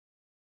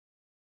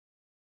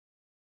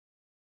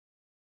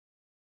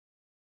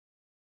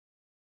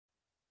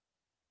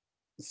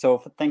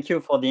Thank you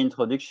for the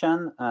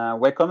introduction.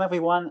 Welcome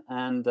everyone,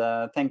 and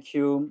thank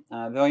you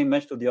very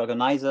much to the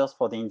organizers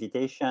for the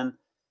invitation.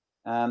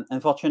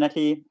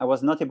 Unfortunately, I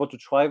was not able to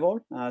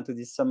travel to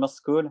this summer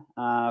school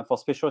for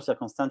special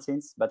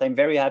circumstances, but I'm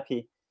very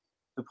happy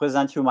to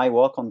present you my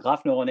work on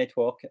graph neural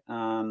network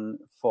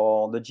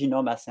for the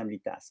genome assembly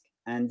task.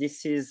 And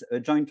this is a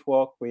joint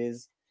work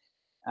with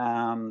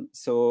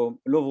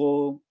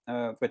Lovro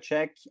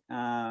Wojciech,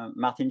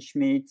 Martin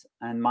Schmidt,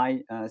 and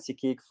Mai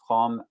Sikik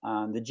from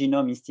the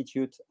Genome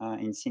Institute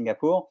in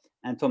Singapore,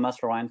 and Thomas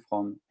Laurent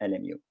from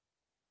LMU.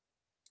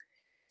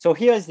 So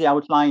here is the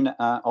outline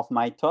of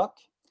my talk,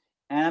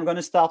 and I'm going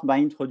to start by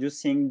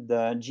introducing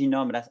the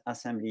genome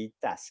assembly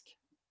task.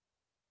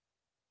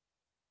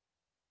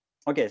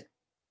 Okay,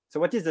 so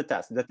what is the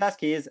task? The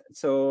task is,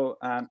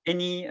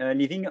 any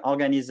living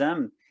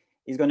organism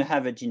is going to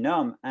have a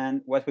genome,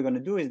 and what we're going to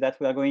do is that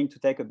we are going to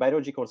take a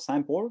biological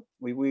sample.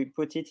 We will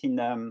put it in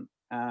a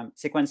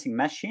sequencing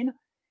machine,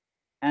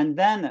 and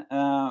then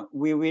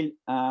we will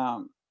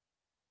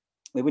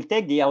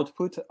take the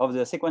output of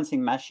the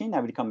sequencing machine. I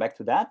will come back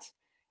to that,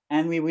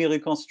 and we will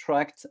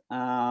reconstruct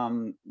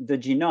the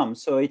genome.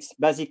 So it's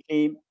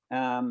basically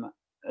a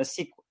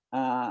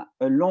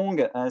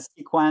long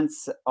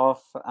sequence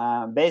of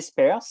base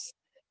pairs.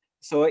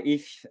 So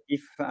if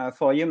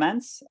for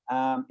humans,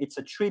 it's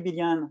a 3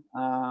 billion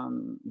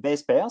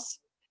base pairs.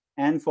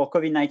 And for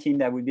COVID-19,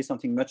 that would be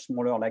something much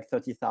smaller, like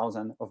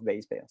 30,000 of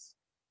base pairs.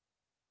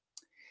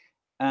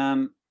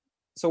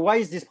 So why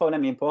is this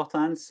problem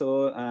important?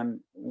 So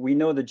we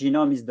know the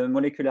genome is the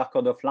molecular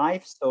code of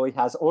life. So it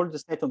has all the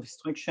set of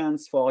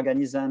instructions for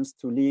organisms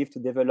to live, to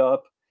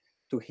develop,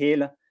 to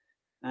heal.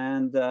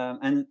 And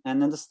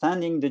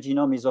understanding the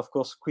genome is, of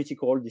course,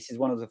 critical. This is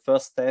one of the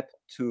first steps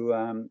to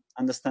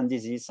understand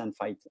disease and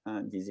fight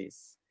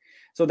disease.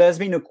 So there's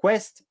been a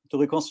quest to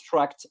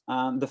reconstruct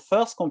the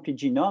first complete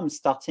genome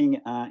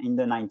starting in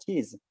the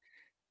 90s.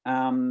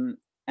 And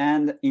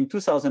in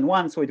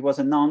 2001, so it was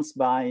announced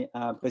by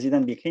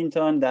President Bill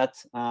Clinton that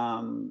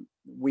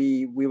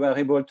we were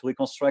able to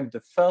reconstruct the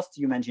first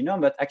human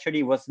genome, but actually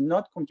it was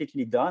not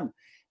completely done.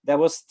 There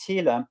was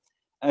still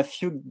a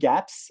few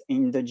gaps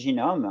in the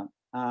genome.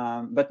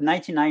 But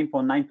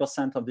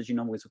 99.9% of the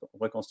genome was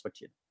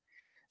reconstructed.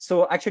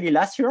 So actually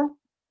last year,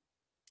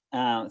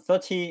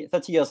 30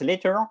 years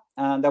later,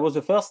 that was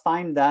the first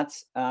time that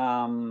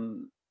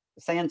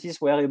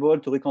scientists were able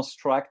to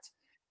reconstruct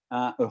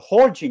a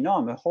whole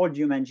genome, a whole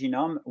human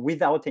genome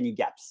without any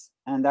gaps.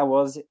 And that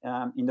was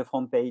in the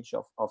front page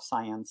of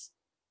Science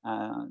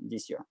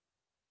this year.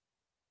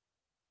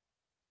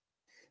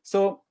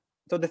 So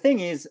the thing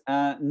is,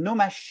 no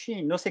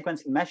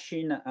sequencing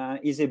machine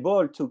is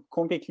able to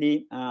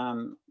completely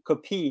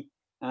copy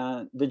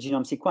the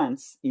genome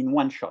sequence in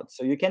one shot.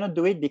 So you cannot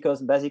do it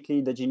because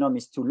basically the genome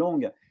is too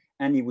long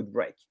and it would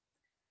break.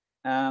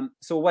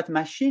 So what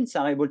machines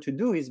are able to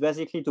do is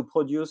basically to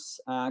produce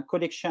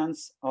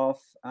collections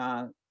of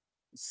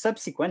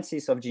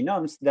subsequences of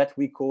genomes that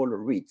we call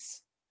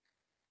reads.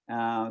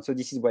 So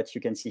this is what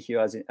you can see here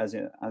as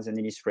an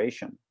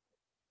illustration.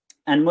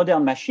 And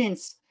modern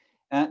machines,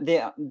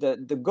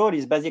 the goal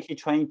is basically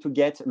trying to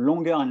get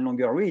longer and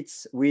longer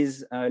reads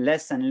with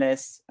less and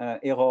less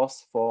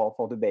errors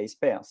for the base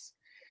pairs.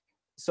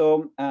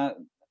 So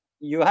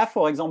you have,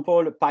 for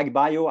example,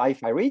 PacBio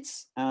HiFi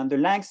reads, and the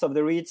length of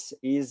the reads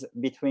is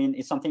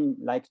something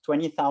like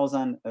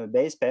 20,000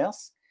 base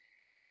pairs,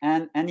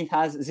 and it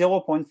has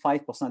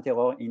 0.5%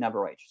 error in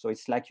average. So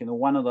it's like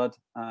 100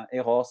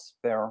 errors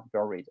per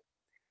read.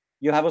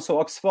 You have also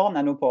Oxford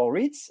nanopore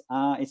reads.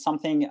 It's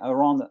something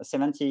around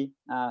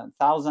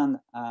 70,000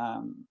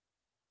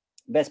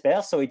 base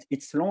pairs. So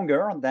it's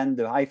longer than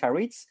the HiFi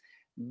reads,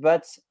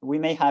 but we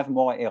may have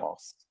more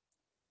errors.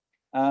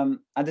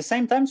 At the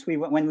same time,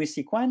 when we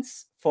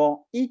sequence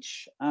for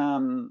each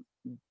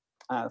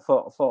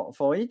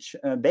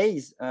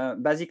base,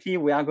 basically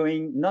we are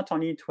going not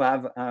only to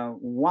have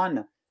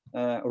one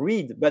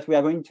read, but we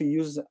are going to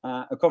use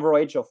a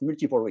coverage of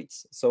multiple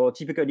reads. So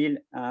typically,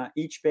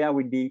 each pair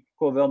will be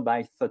covered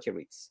by 30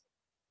 reads.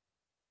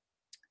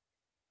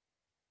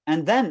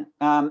 And then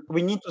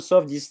we need to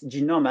solve this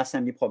genome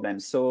assembly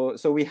problem. So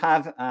we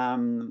have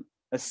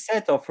a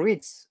set of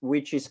reads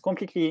which is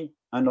completely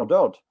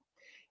unordered.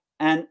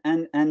 And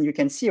you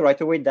can see right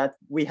away that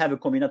we have a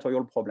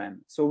combinatorial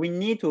problem. So we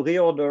need to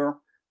reorder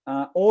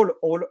all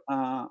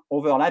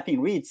overlapping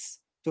reads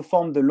to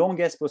form the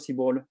longest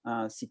possible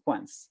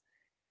sequence.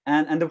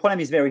 And the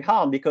problem is very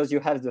hard because you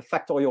have the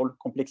factorial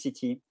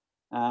complexity,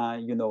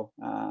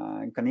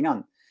 coming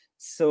on.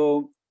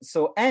 So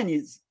n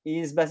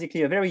is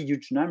basically a very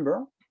huge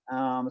number.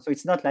 So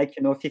it's not like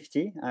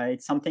 50.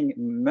 It's something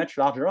much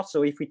larger.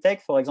 So if we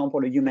take, for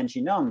example, a human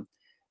genome,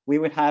 we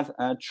will have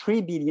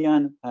 3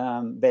 billion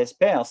base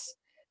pairs.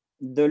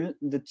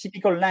 The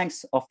typical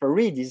length of a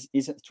read is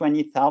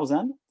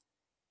 20,000.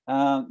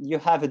 You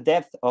have a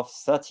depth of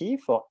 30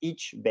 for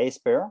each base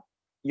pair.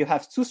 You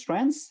have 2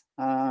 strands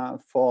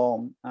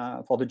for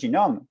the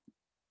genome,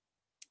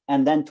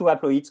 and then 2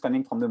 haploids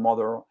coming from the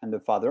mother and the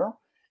father.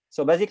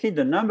 So basically,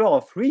 the number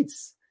of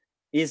reads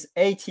is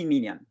 80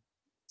 million.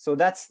 So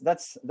that's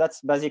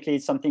basically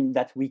something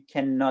that we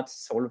cannot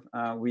solve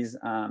with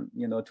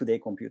today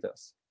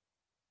computers.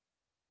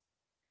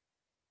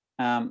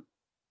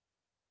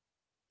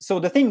 So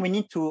the thing, we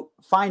need to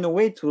find a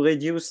way to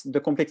reduce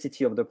the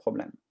complexity of the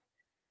problem.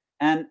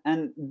 And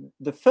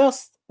the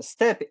first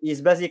step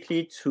is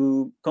basically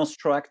to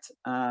construct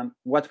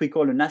what we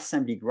call an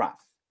assembly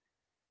graph.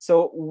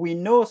 So we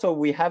know, so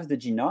we have the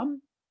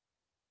genome,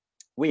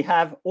 we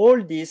have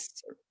all these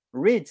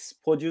reads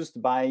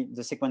produced by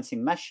the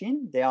sequencing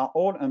machine, they are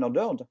all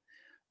unordered.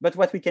 But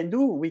what we can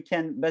do, we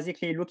can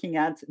basically looking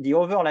at the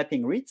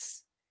overlapping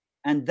reads,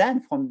 and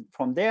then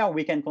from there,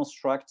 we can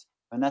construct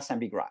an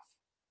assembly graph.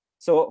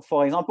 So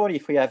for example,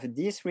 if we have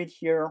this read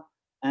here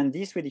and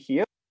this read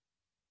here,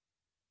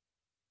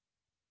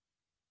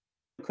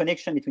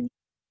 connection between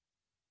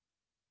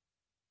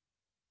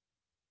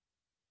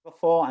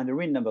 4 and the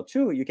read number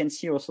 2, you can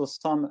see also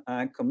some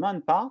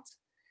common parts.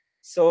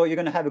 So you're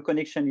going to have a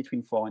connection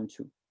between 4 and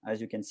 2,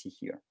 as you can see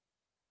here,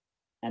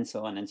 and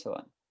so on and so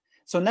on.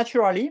 So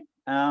naturally,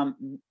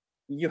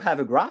 you have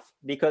a graph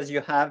because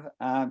you have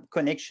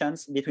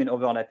connections between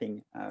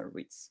overlapping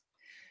reads.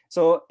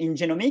 So in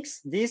genomics,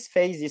 this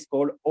phase is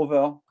called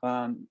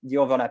the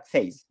overlap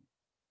phase.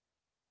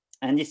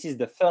 And this is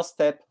the first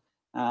step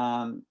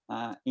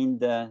in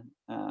the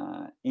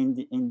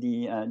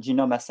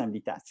genome assembly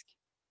task.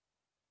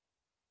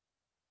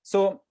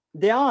 So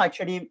there are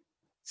actually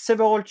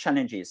several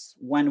challenges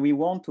when we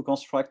want to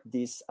construct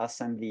this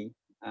assembly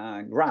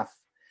graph.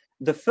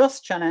 The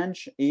first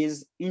challenge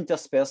is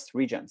interspersed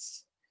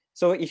regions.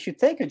 So if you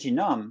take a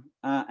genome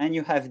and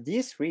you have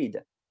this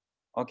read,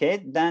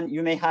 okay, then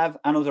you may have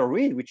another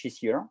read which is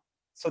here.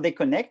 So they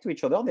connect to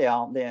each other,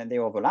 they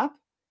overlap,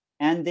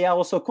 and they are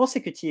also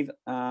consecutive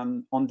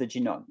on the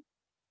genome.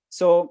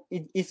 So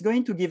it's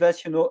going to give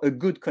us, a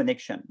good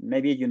connection.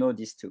 Maybe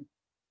these two.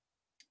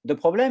 The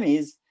problem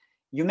is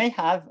you may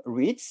have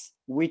reads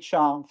which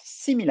are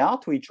similar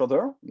to each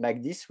other,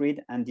 like this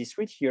read and this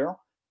read here,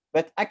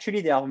 but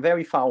actually they are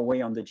very far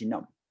away on the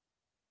genome.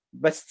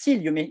 But still,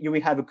 you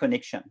will have a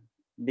connection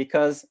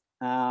because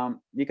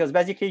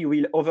basically you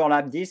will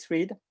overlap this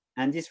read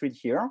and this read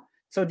here.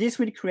 So this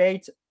will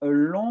create a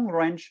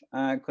long-range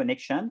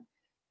connection,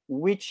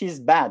 which is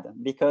bad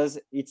because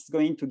it's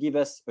going to give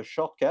us a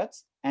shortcut,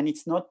 and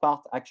it's not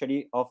part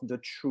actually of the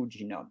true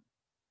genome.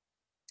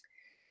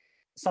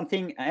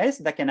 Something else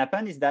that can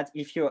happen is that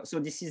so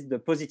this is the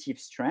positive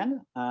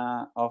strand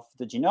of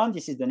the genome,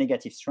 this is the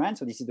negative strand,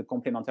 so this is the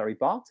complementary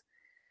part.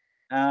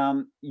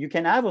 You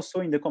can have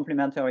also in the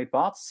complementary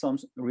part some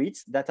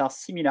reads that are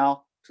similar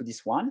to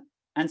this one.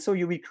 And so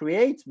you will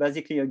create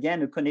basically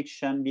again a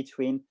connection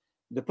between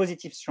the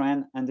positive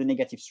strand and the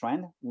negative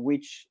strand,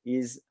 which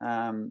is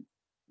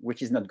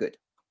not good.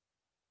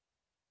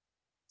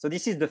 So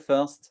this is the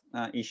first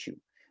issue.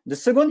 The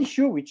second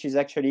issue, which is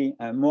actually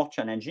more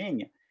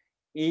challenging,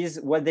 is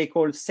what they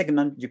call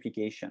segment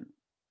duplication.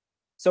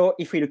 So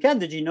if we look at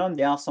the genome,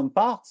 there are some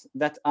parts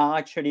that are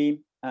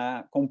actually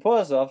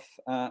composed of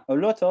a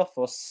lot of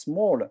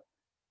small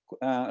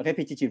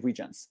repetitive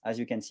regions, as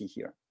you can see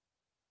here.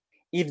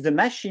 If the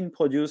machine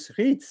produces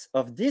reads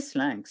of this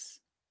length,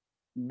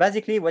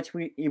 basically what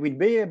it will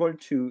be able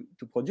to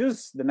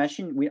produce, the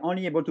machine will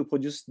only able to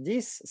produce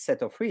this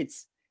set of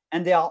reads,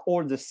 and they are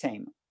all the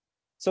same.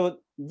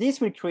 So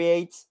this will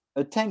create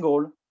a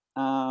tangle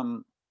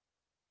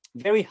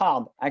very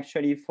hard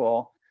actually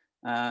for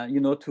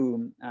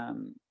to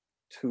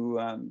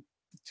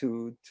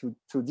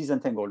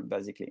disentangle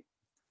basically.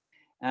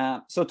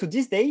 So to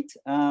this date,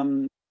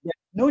 there's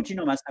no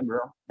genome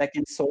assembler that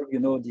can solve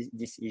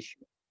this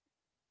issue.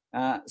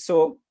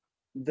 So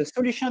the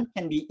solution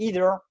can be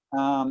either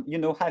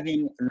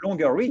having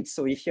longer reads.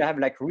 So if you have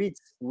like reads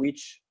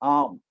which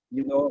are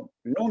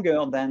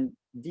longer than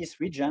this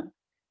region,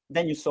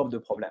 then you solve the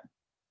problem.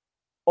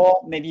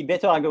 Or maybe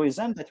better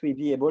algorithm that will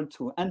be able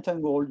to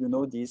untangle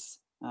this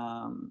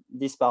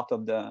part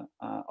of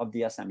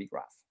the assembly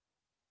graph.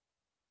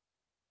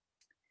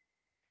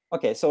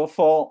 Okay, so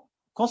for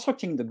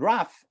constructing the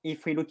graph,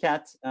 if we look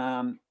at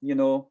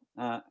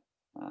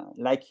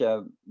like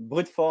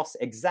brute force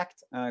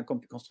exact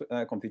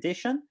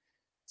computation,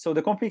 so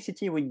the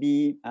complexity would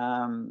be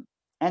n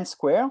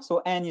squared.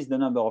 So n is the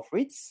number of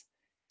reads.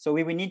 So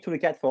we will need to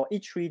look at for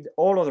each read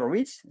all other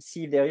reads,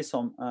 see if there is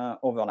some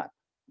overlap.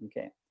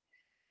 Okay.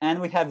 And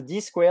we have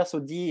d squared, so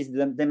d is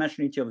the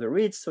dimensionality of the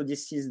reads. So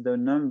this is the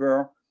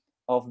number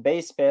of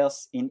base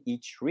pairs in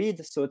each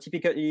read. So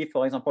typically,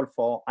 for example,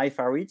 for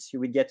alpha reads, you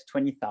will get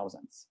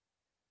 20,000.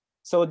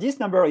 So this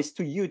number is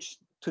too huge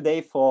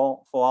today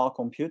for our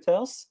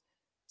computers.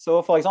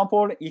 So for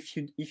example, if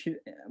you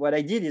what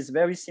I did is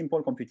very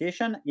simple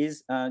computation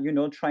is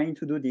trying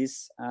to do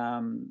this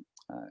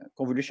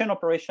convolution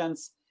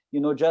operations,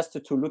 just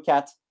to look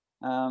at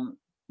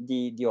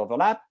the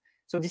overlap.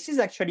 So this is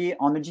actually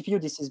on the GPU,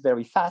 this is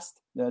very fast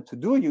to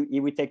do. It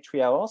will take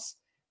 3 hours,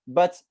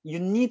 but you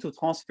need to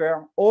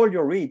transfer all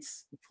your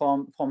reads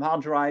from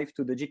hard drive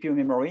to the GPU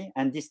memory,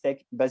 and this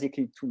takes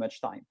basically too much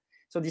time.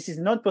 So this is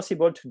not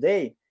possible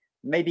today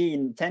maybe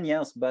in 10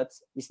 years, but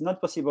it's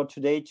not possible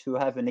today to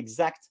have an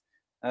exact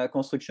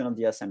construction of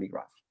the assembly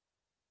graph.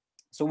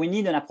 So we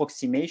need an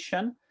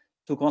approximation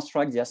to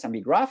construct the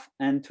assembly graph.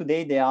 And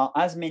today there are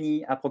as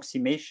many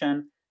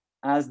approximations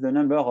as the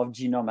number of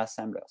genome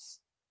assemblers.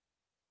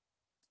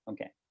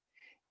 Okay.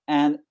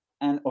 And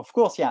of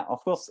course,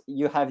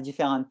 you have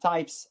different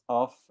types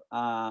of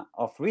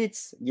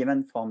reads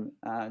given from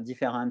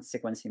different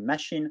sequencing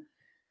machine.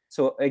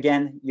 So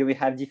again, you will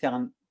have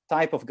different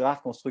type of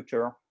graph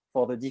constructor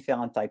for the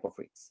different type of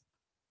reads.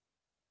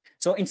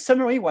 So in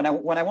summary, what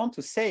I want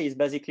to say is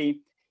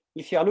basically,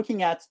 if you are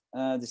looking at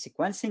the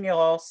sequencing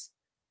errors,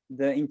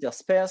 the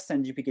interspersed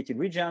and duplicated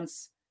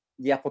regions,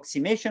 the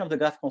approximation of the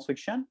graph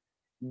construction,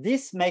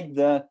 this makes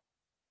the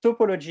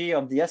topology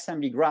of the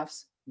assembly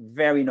graphs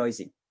very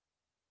noisy.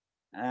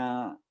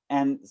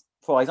 And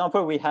for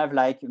example, we have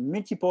like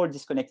multiple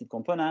disconnected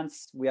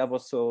components. We have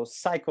also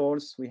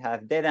cycles, we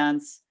have dead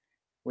ends,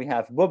 we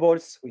have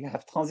bubbles, we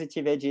have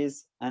transitive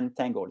edges and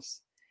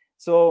tangles.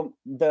 So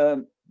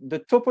the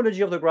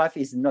topology of the graph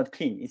is not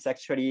clean. It's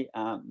actually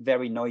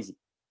very noisy.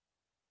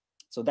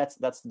 So that's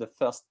the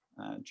first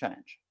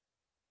challenge.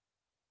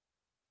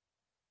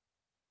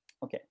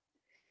 Okay.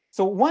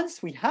 So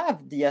once we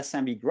have the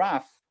assembly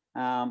graph,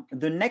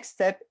 the next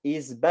step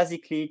is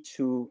basically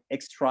to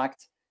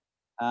extract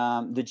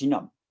the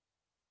genome.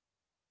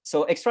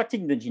 So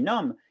extracting the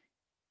genome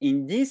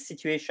in this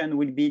situation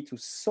will be to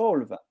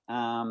solve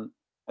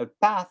a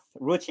path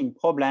routing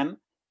problem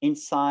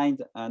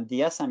inside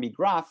the assembly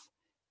graph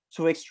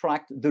to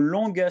extract the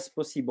longest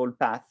possible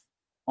path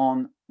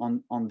on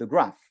the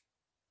graph.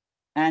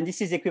 And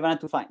this is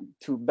equivalent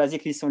to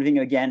basically solving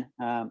again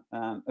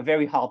a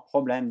very hard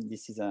problem.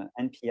 This is an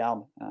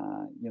NP-hard,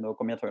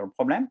 combinatorial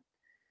problem.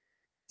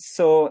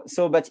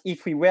 But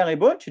if we were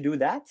able to do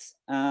that,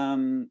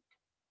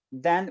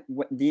 then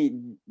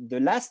the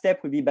last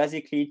step would be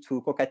basically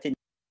to concatenate.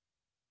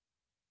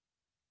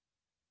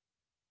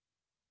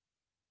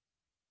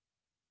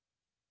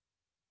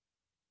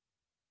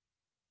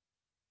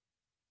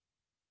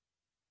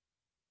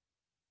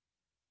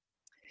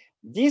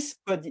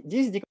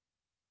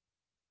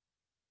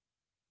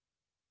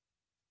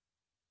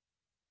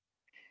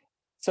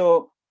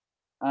 So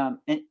I'm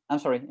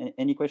sorry,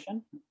 any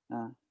question?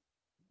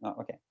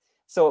 Okay.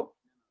 So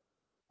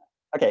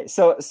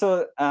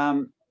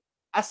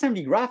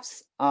assembly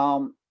graphs,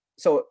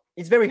 so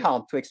it's very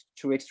hard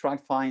to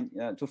extract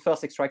to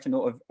first extract a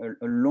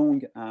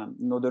long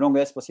the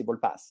longest possible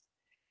path.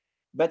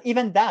 But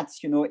even that,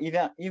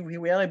 even if we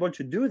were able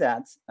to do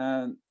that,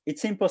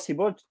 it's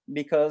impossible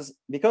because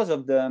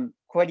of the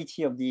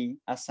quality of the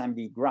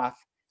assembly graph.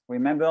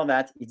 Remember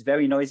that it's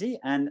very noisy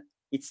and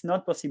it's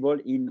not possible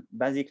in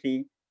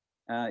basically,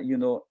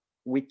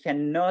 we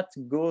cannot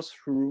go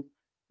through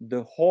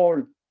the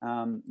whole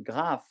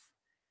graph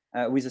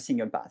with a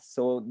single pass.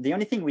 So the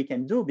only thing we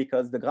can do,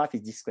 because the graph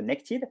is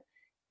disconnected,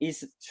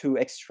 is to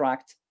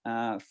extract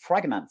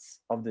fragments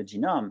of the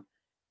genome.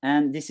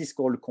 And this is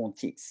called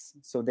contigs.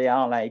 So they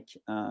are like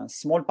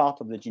small part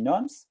of the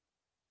genomes.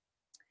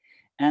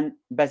 And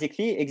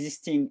basically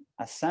existing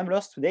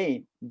assemblers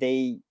today,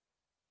 the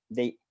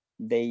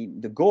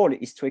goal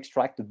is to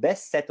extract the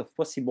best set of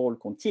possible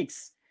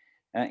contigs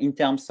in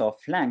terms of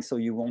length. So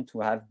you want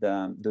to have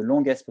the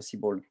longest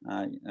possible,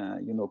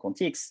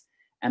 contigs,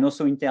 and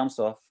also in terms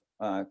of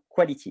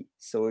quality.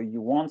 So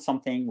you want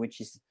something which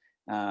is,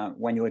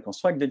 when you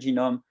reconstruct the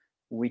genome,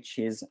 which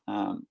is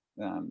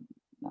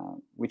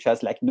which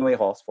has like no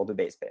errors for the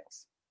base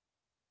pairs.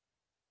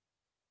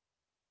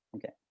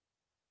 Okay.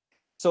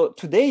 So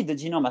today the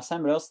genome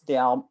assemblers, they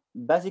are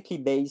basically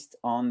based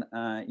on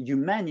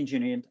human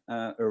engineered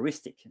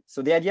heuristic.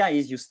 So the idea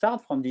is you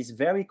start from this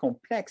very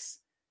complex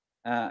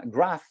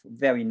graph,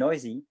 very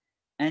noisy,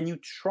 and you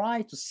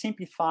try to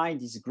simplify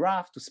this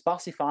graph, to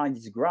sparsify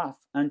this graph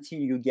until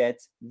you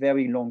get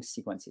very long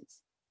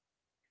sequences.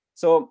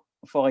 So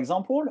for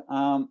example,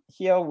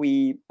 here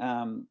we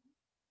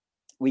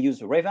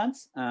use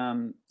Ravens,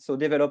 so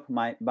developed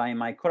by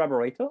my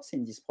collaborators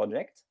in this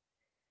project.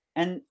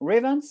 And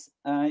Ravens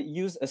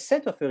use a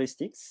set of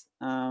heuristics,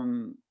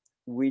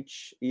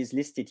 which is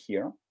listed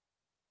here.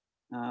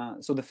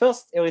 So the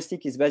first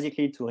heuristic is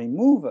basically to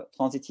remove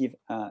transitive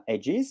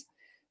edges.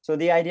 So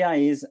the idea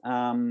is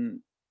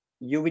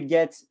you will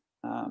get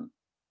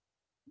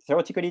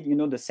theoretically,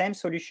 the same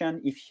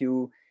solution if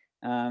you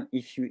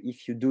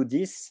do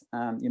this,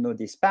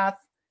 this path,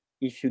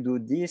 if you do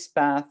this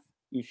path,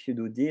 if you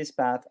do this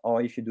path,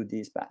 or if you do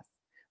this path.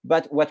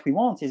 But what we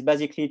want is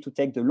basically to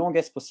take the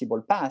longest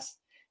possible path,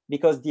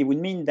 because it would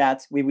mean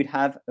that we would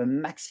have a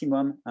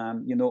maximum,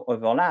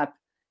 overlap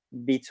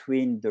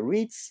between the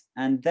reads,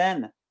 and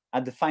then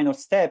at the final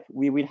step,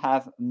 we will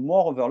have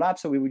more overlap,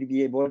 so we will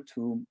be able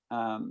to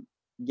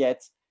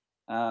get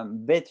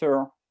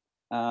better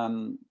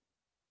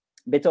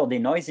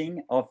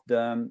denoising of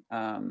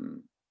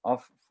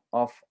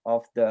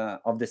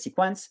the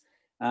sequence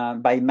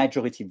by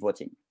majority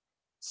voting.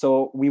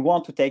 So we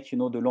want to take, the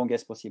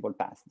longest possible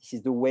path. This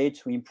is the way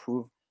to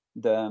improve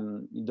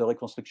the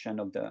reconstruction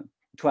of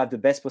to have the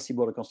best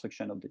possible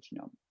reconstruction of the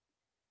genome.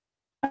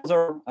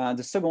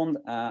 The second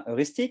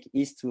heuristic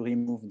is to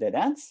remove dead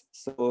ends.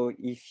 So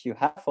if you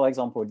have, for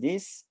example,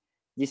 this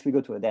will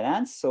go to a dead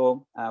end.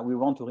 So we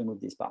want to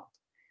remove this part.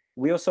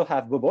 We also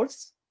have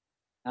bubbles.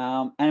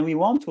 And we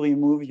want to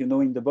remove,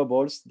 in the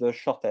bubbles, the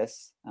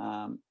shortest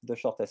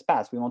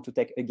path. We want to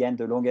take, again,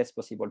 the longest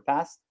possible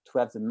path to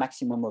have the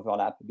maximum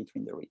overlap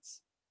between the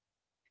reads.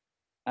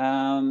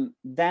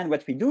 Then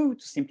what we do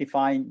to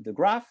simplify the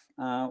graph,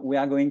 we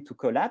are going to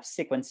collapse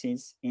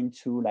sequences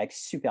into like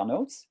super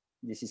nodes.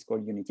 This is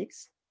called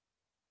unitics.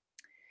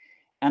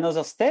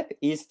 Another step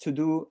is to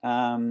do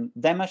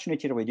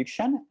dimensionality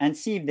reduction and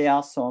see if there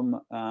are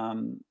some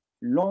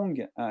long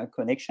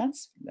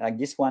connections, like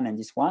this one and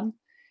this one.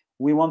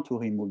 We want to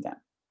remove them.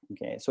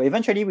 Okay, so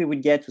eventually we will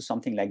get to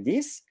something like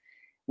this.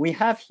 We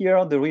have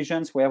here the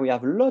regions where we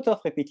have a lot of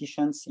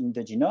repetitions in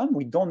the genome.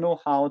 We don't know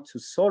how to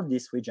solve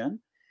this region.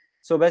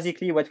 So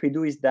basically what we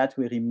do is that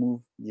we remove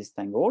this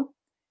tangle.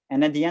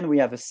 And at the end, we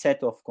have a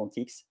set of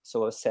contigs,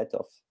 so a set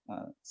of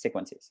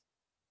sequences.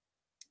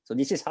 So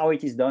this is how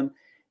it is done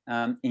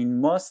in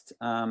most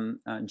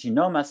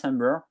genome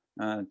assembler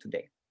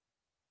today.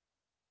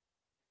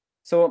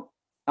 So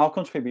our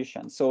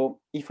contribution. So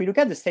if we look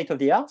at the state of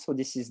the art, so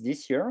this is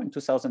this year in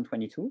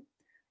 2022.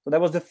 So that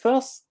was the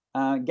first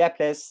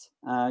gapless,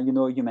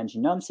 human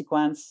genome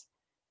sequence.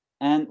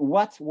 And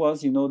what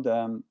was,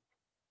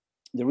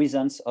 the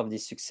reasons of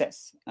this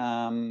success?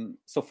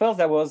 So first,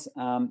 there was,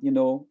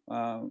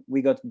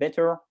 we got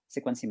better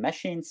sequencing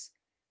machines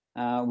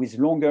with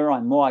longer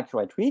and more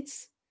accurate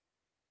reads.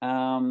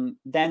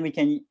 Then we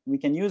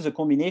can use a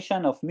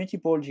combination of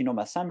multiple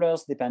genome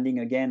assemblers, depending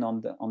again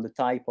on the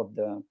type of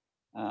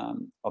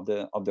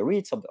the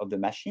reads of the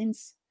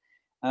machines.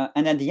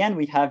 And at the end,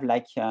 we have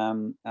like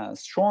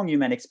strong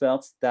human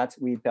experts that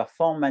we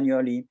perform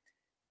manually,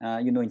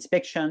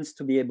 inspections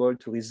to be able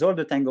to resolve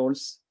the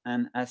tangles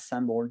and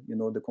assemble,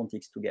 the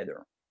contigs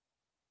together.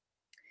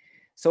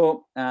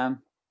 So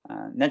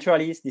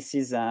naturally, this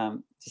is a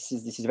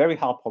very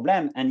hard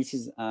problem, and this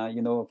is,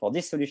 for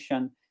this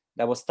solution,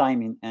 that was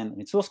time and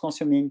resource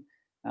consuming.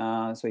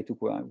 So it took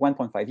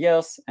 1.5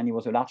 years, and it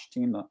was a large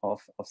team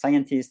of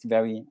scientists,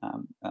 very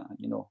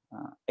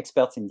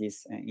experts in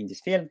this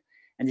field.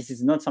 And this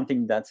is not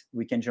something that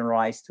we can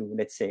generalize to,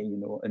 let's say,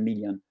 1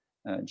 million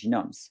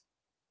genomes.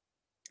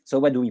 So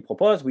what do we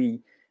propose?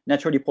 We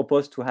naturally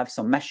propose to have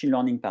some machine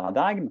learning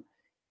paradigm.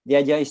 The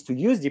idea is to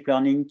use deep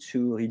learning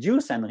to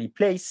reduce and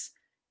replace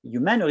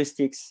human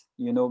heuristics,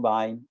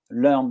 by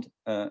learned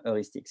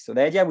heuristics. So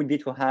the idea would be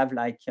to have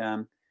like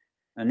an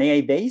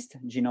AI-based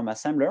genome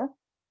assembler.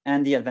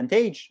 And the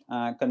advantage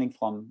coming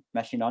from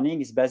machine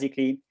learning is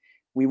basically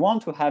we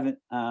want to have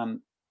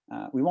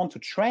we want to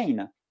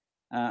train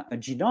a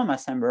genome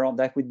assembler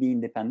that would be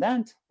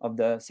independent of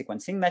the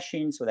sequencing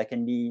machine. So that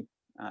can be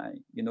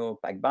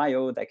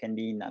PacBio, that can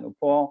be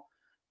Nanopore,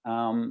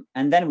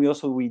 and then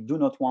we do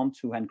not want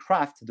to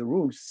handcraft the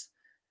rules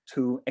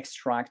to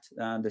extract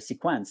the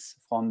sequence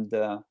from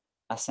the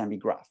assembly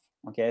graph.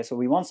 Okay, so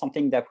we want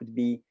something that would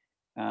be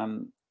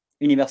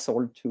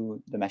universal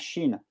to the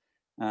machine.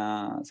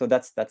 So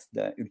that's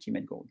the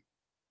ultimate goal.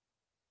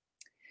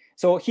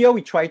 So here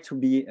we try to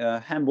be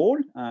humble,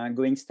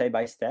 going step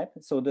by step.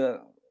 So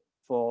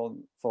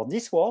for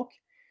this work,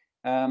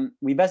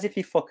 we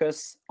basically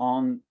focus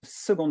on the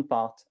second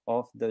part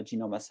of the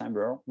genome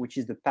assembler, which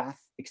is the path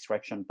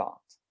extraction part.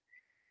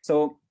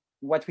 So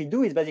what we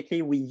do is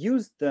basically we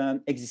use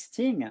the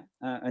existing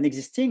an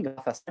existing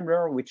graph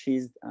assembler, which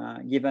is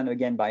given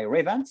again by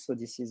Raven. So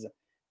this is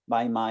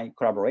by my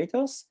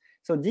collaborators.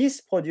 So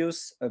this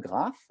produces a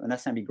graph, an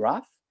assembly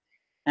graph.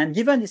 And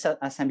given this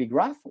assembly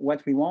graph,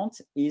 what we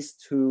want is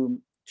to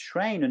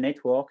train a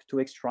network to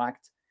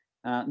extract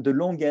the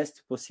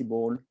longest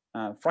possible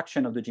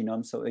fraction of the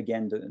genome. So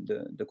again,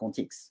 the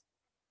contigs.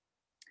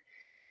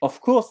 Of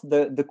course,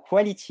 the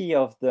quality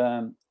of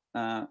the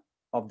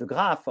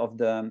graph of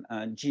the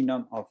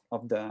genome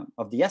of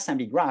the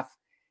assembly graph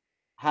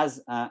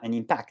has an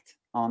impact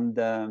on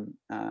the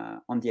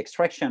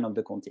extraction of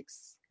the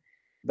contigs.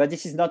 But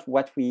this is not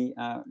what we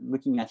are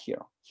looking at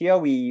here. Here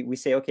we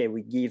say, okay,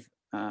 we give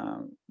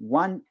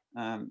one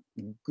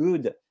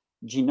good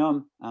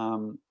genome,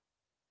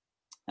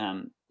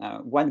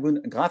 one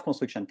good graph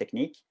construction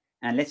technique,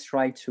 and let's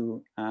try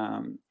to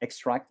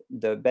extract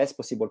the best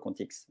possible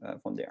contigs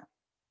from there.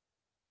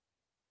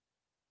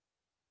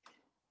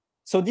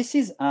 So this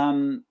is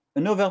an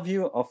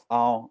overview of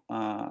our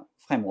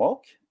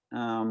framework,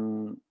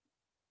 and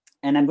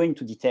I'm going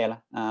to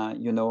detail,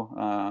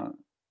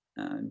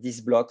 these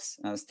blocks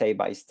step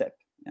by step.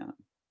 Yeah.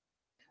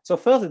 So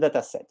first, the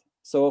data set.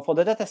 So for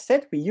the data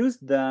set, we use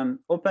the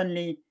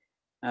openly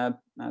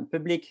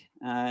public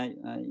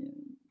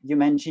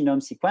human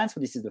genome sequence. So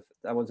this is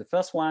that was the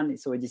first one.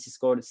 So this is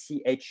called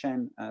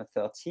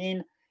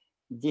CHM13.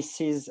 This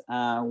is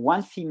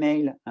one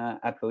female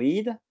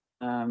haploid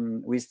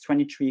with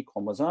 23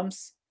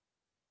 chromosomes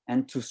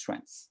and 2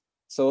 strands.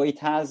 So it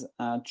has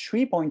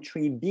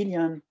 3.3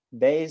 billion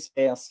base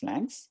pairs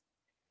lengths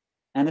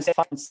and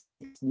 5.6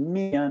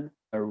 million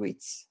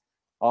reads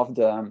of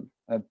the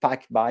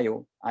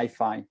PacBio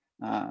Hi-Fi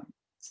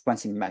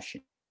sequencing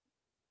machine.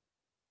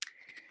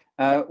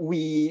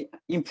 We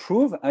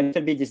improve a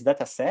little bit this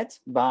data set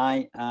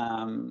by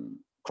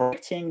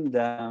correcting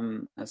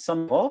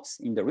some errors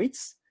in the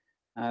reads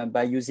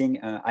by using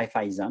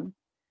IFISM.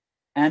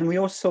 And we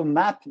also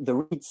map the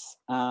reads,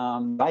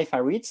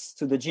 IFI reads,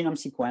 to the genome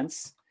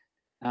sequence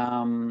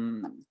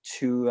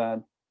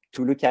to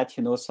look at,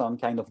 some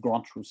kind of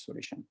ground truth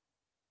solution.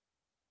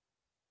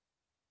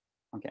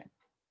 Okay.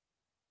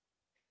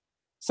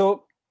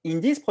 So in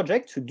this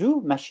project, to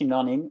do machine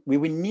learning, we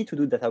will need to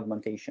do data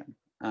augmentation.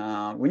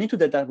 We need to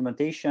do data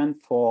augmentation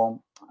to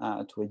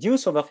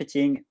reduce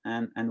overfitting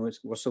and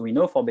also we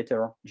know for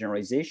better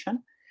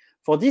generalization.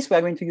 For this, we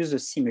are going to use a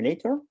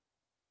simulator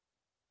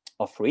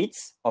of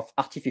reads, of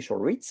artificial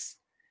reads,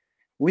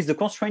 with the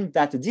constraint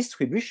that the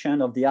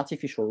distribution of the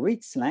artificial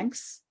reads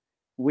lengths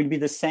will be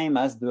the same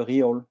as the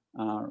real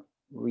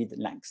read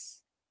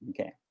lengths.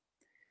 Okay.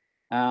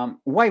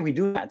 Why we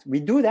do that? We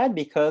do that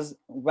because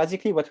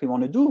basically what we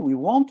want to do, we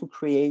want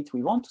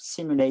to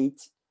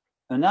simulate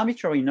an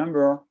arbitrary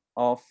number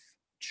of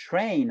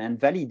train and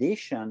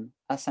validation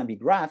assembly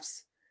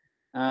graphs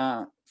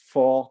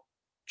for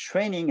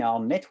training our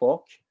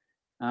network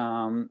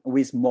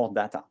with more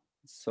data.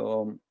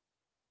 So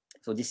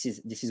this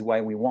is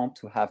why we want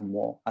to have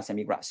more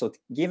assembly graphs. So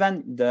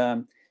given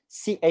the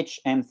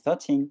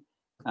CHM13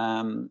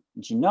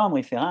 genome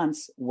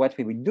reference, what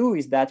we will do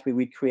is that we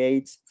will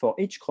create for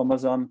each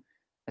chromosome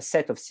a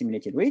set of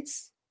simulated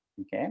reads,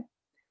 okay?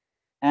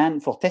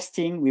 And for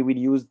testing, we will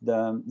use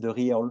the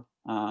real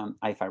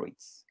IFI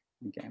reads,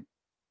 okay?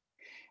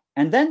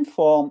 And then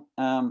for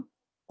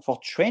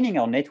training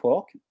our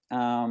network,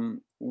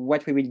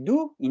 what we will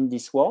do in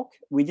this work,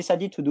 we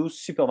decided to do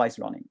supervised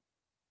learning.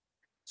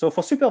 So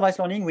for supervised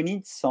learning, we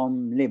need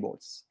some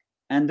labels.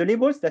 And the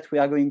labels that we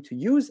are going to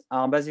use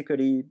are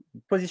basically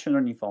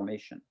positional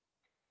information.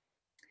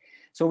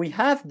 So we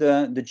have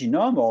the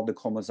genome or the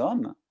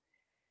chromosome,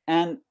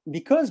 and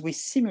because we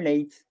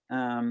simulate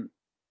the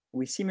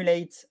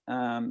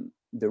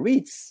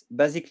reads,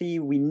 basically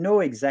we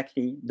know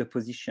exactly the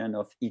position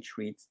of each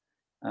read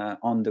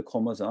on the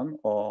chromosome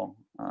or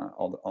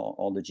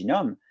the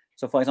genome.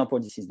 So for example,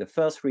 this is the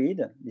first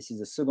read, this is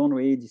the second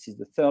read, this is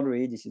the third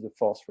read, this is the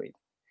fourth read.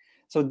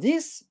 So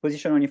this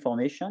positional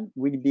information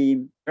will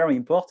be very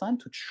important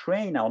to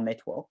train our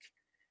network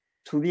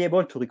to be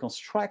able to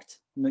reconstruct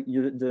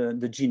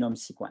the genome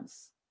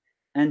sequence.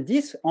 And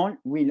this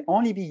will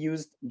only be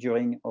used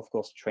during, of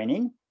course,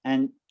 training.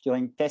 And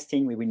during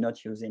testing, we will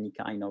not use any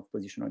kind of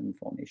positional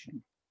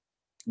information.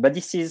 But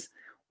this is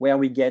where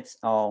we get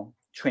our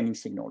training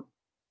signal.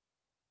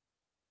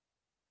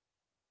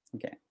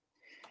 Okay.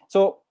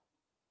 So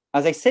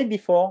as I said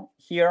before,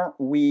 here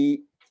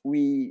we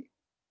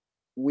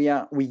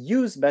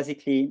use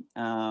basically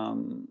a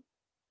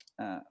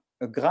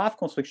graph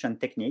construction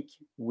technique,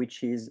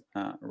 which is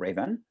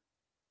Raven.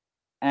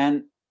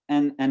 And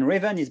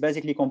Raven is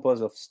basically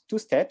composed of two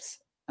steps.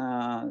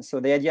 So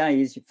the idea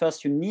is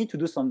first you need to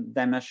do some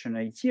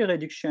dimensionality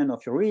reduction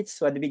of your reads.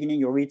 So at the beginning,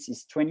 your reads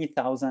is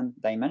 20,000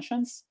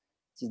 dimensions.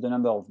 This is the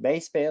number of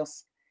base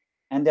pairs.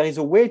 And there is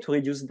a way to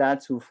reduce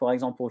that to, for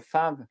example,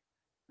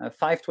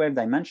 512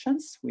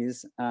 dimensions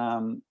with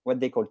what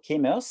they call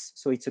k-mers.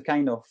 So it's a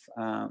kind of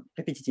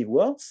repetitive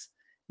words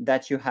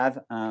that you have,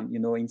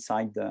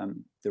 inside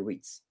the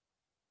reads.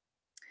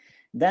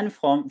 Then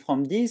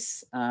from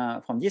these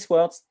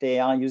words, they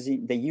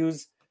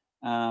use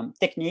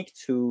technique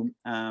to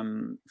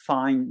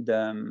find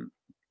the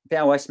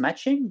pairwise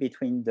matching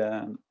between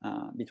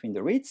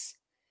the reads.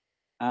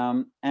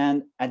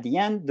 And at the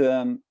end,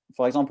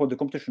 for example, the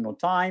computational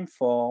time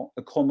for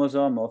a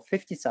chromosome of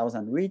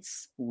 50,000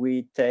 reads,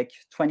 we take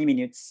 20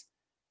 minutes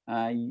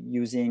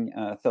using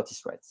 30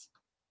 threads.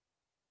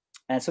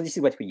 And so this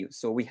is what we use.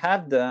 So we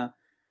have the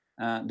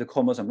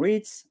chromosome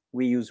reads,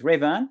 we use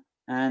Raven,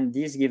 and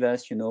this gives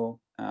us,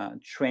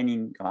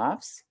 training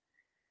graphs.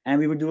 And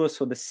we will do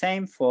also the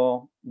same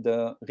for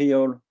the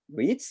real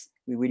reads.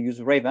 We will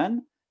use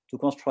Raven to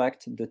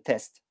construct the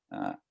test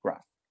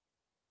graph.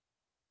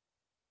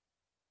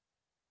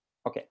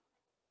 Okay.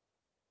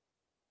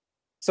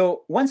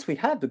 So once we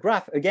have the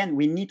graph, again,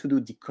 we need to do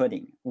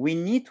decoding. We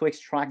need to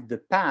extract the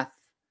path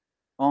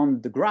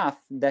on the graph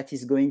that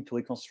is going to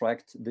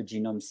reconstruct the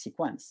genome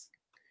sequence.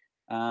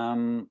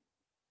 So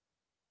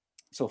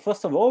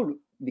first of all,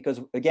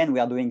 because again, we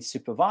are doing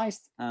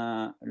supervised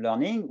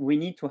learning, we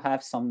need to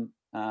have some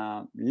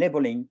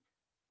labeling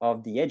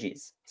of the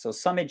edges. So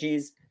some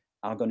edges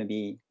are going to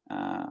be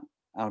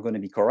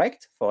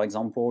correct. For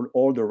example,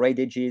 all the red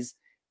edges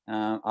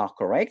are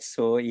correct.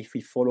 So if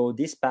we follow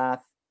this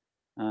path,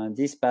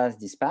 this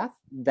path,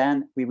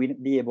 then we will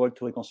be able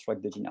to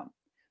reconstruct the genome.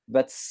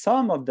 But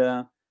some of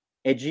the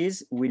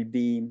edges will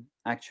be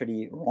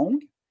actually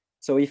wrong.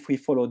 So if we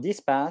follow this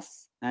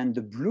path and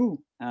the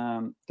blue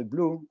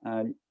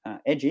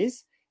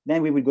edges,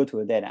 then we will go to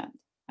a dead end,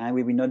 and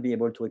we will not be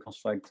able to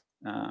reconstruct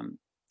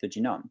the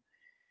genome.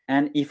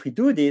 And if we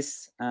do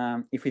this,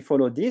 if we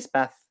follow this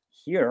path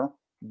here,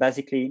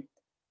 basically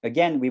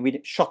again, we will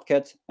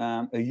shortcut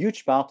a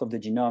huge part of the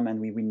genome, and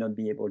we will not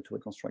be able to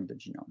reconstruct the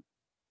genome.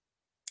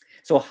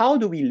 So how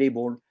do we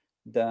label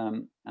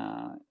the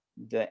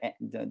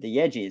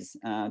edges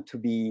to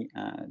be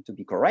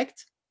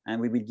correct? And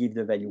we will give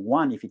the value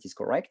 1 if it is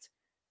correct,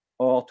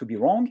 or to be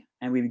wrong,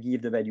 and we will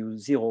give the value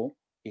 0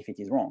 if it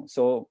is wrong.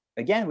 So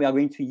again, we are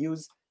going to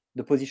use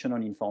the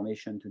positional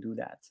information to do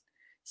that.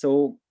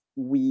 So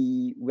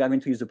we are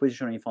going to use the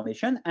positional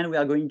information, and we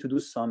are going to do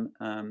some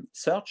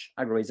search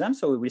algorithm.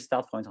 So we will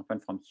start, for example,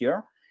 from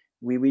here.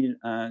 We will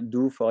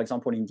do, for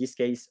example, in this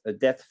case, a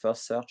depth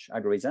first search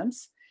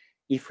algorithms.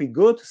 If we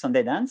go to some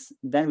dead ends,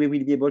 then we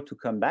will be able to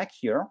come back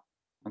here.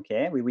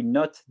 Okay, we will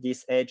note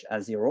this edge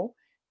as 0,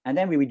 and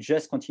then we will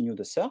just continue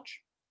the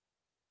search.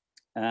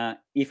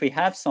 If we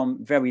have some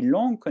very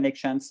long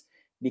connections,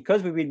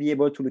 because we will be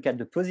able to look at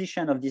the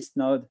position of this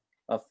node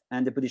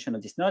and the position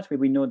of this node, we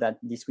will know that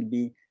this will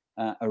be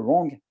a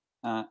wrong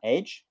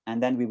edge,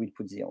 and then we will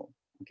put 0.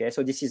 Okay,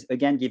 so this is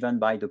again given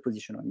by the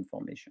positional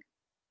information.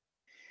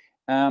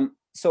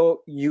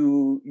 So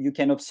you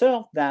can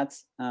observe that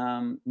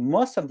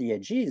most of the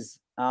edges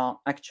are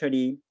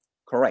actually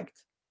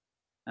correct.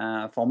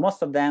 For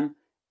most of them,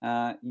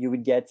 you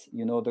will get,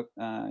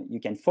 you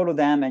can follow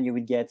them and you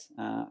will get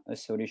a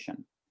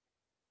solution.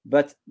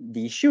 But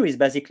the issue is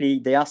basically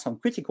there are some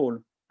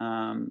critical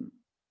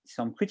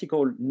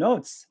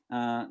nodes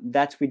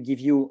that will give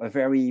you a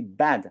very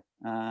bad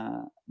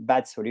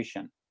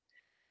solution,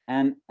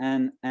 and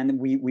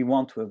we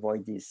want to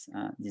avoid these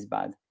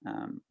bad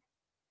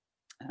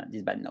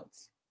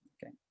nodes.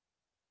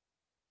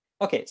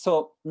 Okay,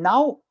 so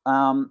now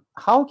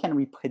how can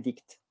we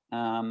predict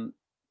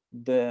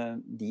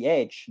the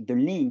edge, the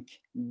link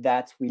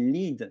that will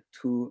lead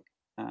to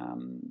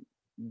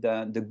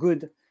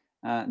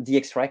the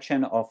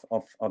extraction of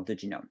the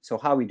genome? So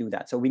how we do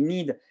that? So we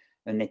need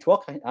a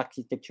network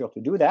architecture to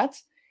do that.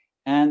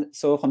 And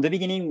so from the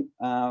beginning,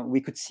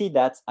 we could see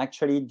that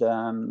actually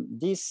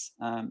this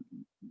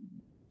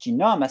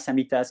genome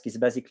assembly task is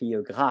basically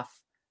a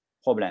graph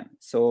problem.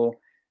 So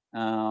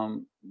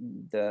when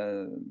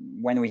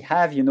we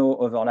have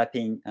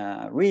overlapping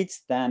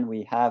reads, then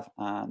we have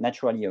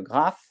naturally a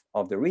graph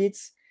of the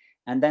reads,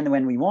 and then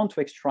when we want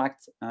to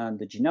extract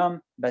the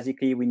genome,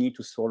 basically we need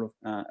to solve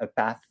a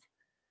path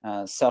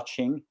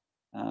searching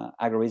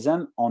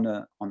algorithm on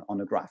a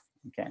graph.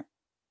 Okay.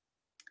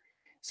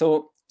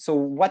 So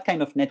what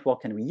kind of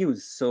network can we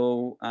use?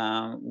 So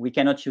we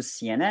cannot use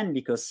CNN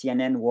because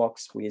CNN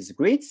works with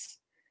grids.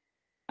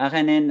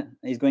 RNN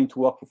is going to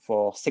work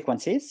for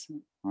sequences.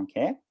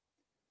 Okay.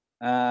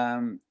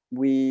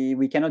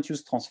 We cannot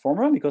use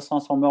transformer because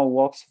transformer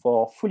works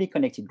for fully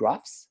connected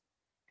graphs.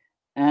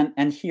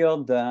 And here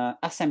the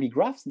assembly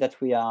graphs that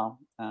we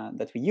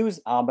use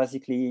are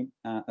basically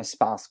a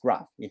sparse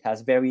graph. It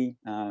has very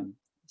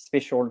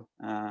special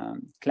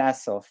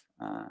class of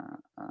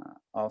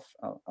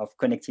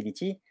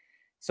connectivity,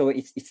 so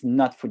it's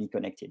not fully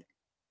connected.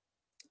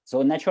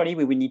 So naturally,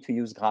 we will need to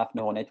use graph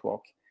neural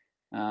network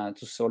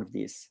to solve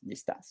this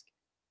task.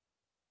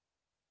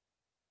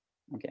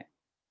 Okay.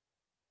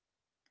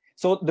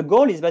 So the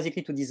goal is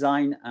basically to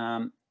design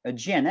a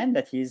GNN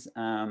that is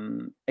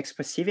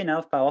expressive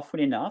enough, powerful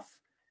enough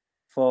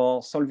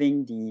for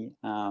solving the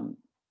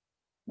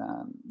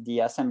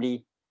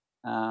assembly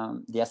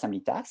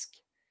task.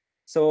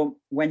 So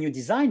when you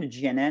design a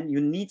GNN,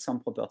 you need some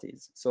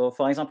properties. So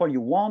for example,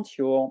 you want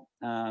your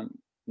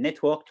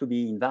network to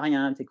be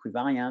invariant,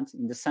 equivariant,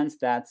 in the sense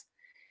that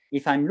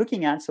if I'm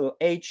looking at, so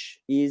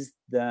H is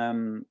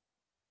the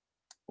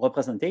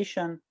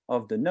representation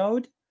of the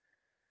node,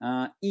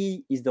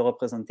 E is the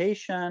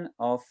representation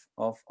of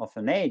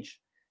an edge.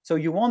 So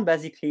you want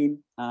basically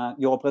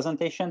your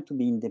representation to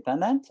be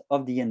independent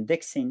of the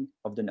indexing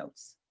of the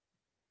nodes.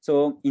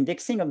 So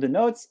indexing of the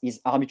nodes is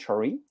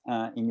arbitrary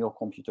in your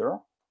computer.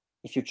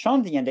 If you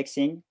change the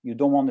indexing, you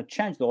don't want to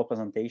change the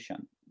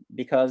representation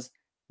because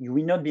you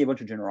will not be able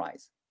to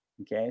generalize.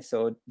 Okay,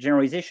 so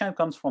generalization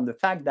comes from the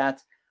fact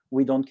that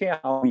we don't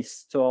care how we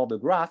store the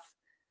graph,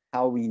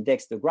 how we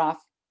index the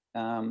graph,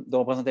 the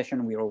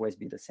representation will always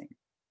be the same.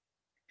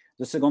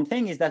 The second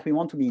thing is that we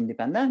want to be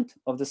independent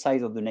of the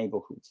size of the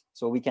neighborhood.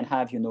 So we can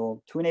have,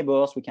 2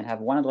 neighbors, we can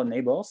have 100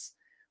 neighbors.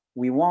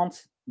 We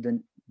want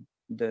the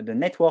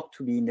network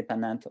to be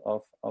independent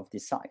of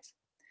this size.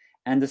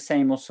 And the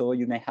same also,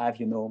 you may have,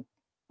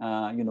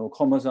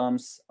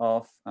 chromosomes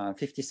of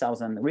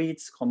 50,000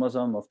 reads,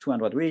 chromosome of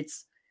 200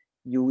 reads.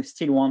 You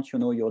still want, your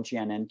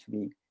GNN to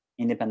be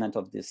independent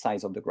of the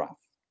size of the graph.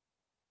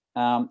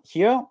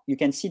 Here, you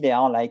can see there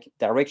are like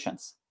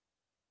directions.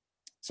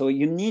 So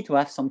you need to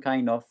have some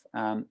kind of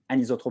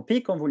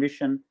anisotropic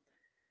convolution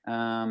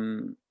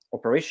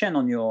operation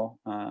on your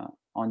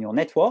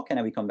network, and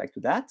I will come back to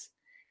that.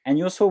 And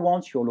you also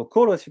want your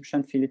local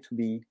restriction field to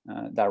be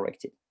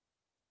directed.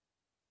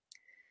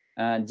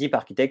 Deep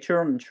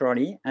architecture,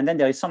 naturally, and then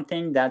there is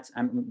something that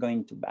I'm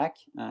going back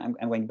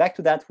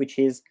to that, which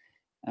is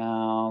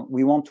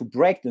we want to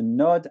break the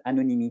node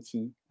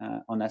anonymity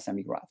on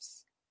assembly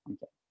graphs.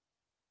 Okay.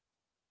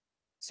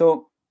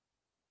 So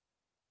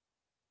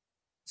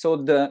So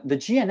the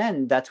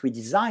GNN that we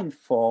designed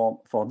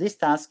for this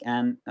task,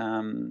 and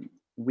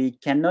we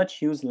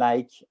cannot use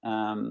like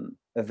a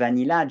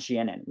vanilla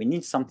GNN. We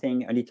need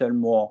something a little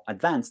more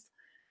advanced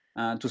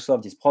to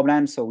solve this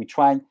problem. So we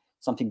tried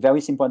something very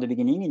simple at the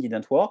beginning. It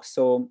didn't work.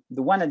 So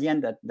the one at the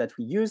end that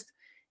we used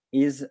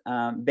is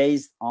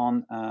based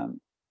on a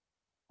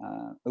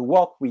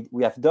work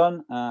we have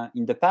done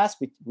in the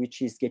past,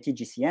 which is Getty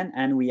GCN,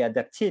 and we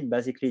adapted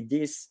basically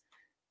this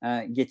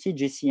Getty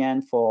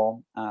GCN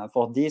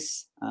for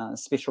this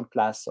special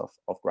class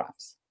of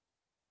graphs.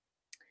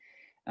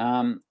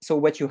 So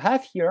what you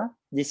have here,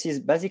 this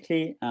is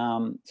basically,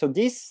 so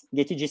this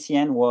Getty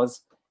GCN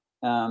was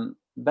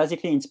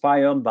basically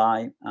inspired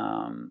by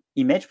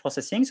image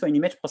processing. So in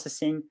image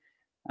processing,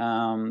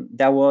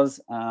 there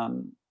was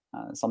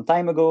some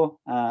time ago,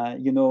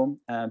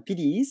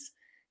 PDEs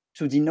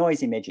to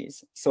denoise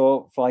images.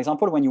 So for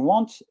example, when you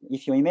want,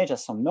 if your image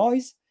has some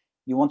noise,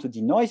 you want to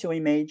denoise your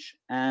image,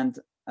 and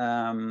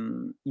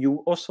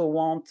you also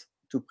want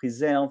to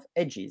preserve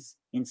edges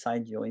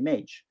inside your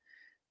image.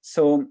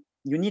 So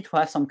you need to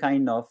have some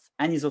kind of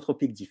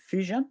anisotropic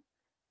diffusion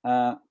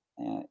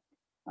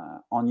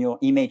on your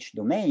image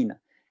domain.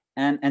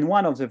 And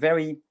one of the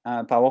very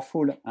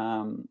powerful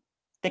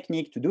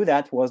technique to do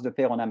that was the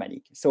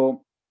Perron-Amalik.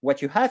 So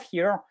what you have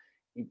here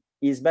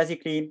is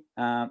basically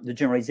the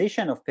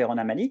generalization of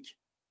Perron-Amalik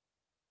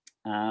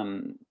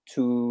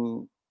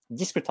to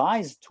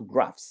discretize to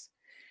graphs.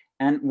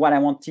 And what I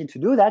wanted to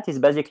do that is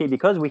basically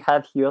because we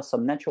have here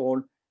some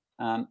natural,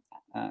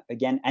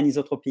 again,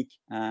 anisotropic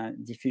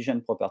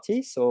diffusion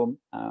property. So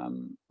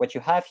what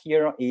you have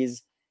here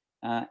is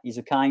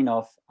a kind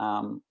of,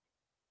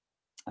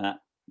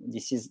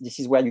 this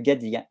is where you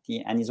get the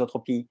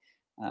anisotropy,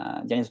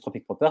 the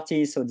anisotropic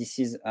property. So this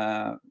is,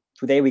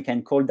 today we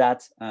can call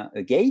that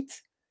a gate.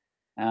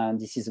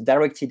 This is a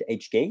directed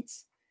edge gate.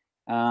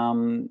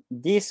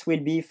 This will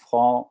be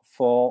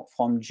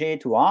from J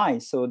to I.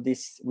 So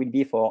this will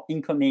be for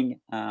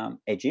incoming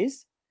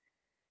edges.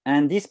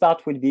 And this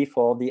part will be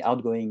for the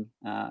outgoing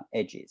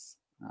edges.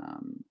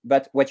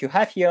 But what you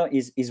have here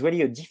is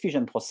really a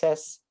diffusion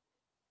process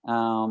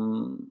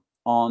on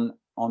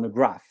a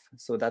graph.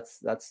 So that's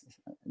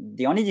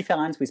the only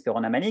difference with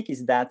Perron-Amalik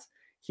is that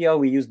here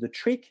we use the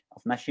trick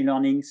of machine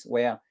learning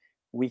where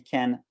we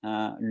can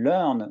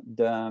learn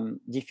the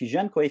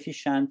diffusion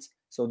coefficient.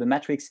 So the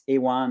matrix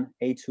A1,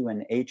 A2,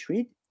 and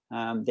A3,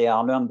 they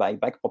are learned by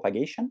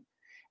backpropagation.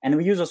 And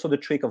we use also the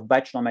trick of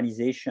batch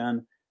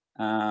normalization,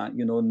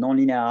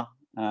 nonlinear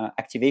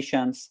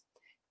activations.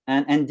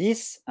 And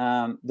this,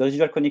 the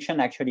residual connection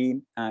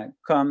actually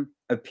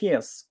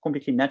appears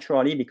completely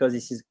naturally because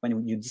this is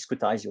when you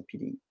discretize your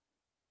PDE.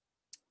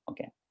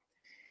 Okay.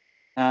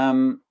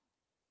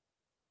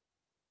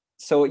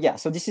 So yeah,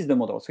 so this is the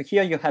model. So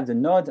here you have the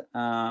node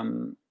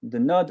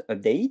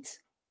update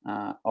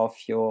of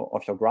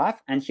your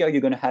graph, and here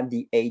you're going to have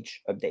the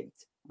edge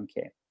update.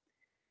 Okay,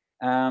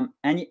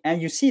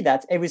 and you see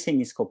that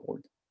everything is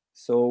coupled.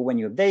 So when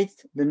you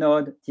update the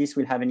node, this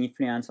will have an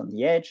influence on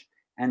the edge,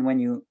 and when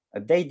you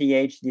update the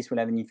edge, this will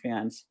have an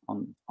influence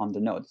on the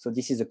node. So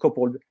this is a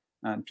coupled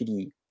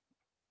PDE.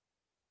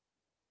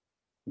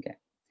 Okay.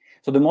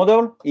 So the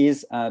model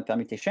is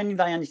permutation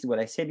invariant. This is what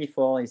I said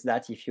before, is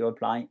that if you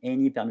apply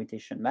any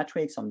permutation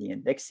matrix on the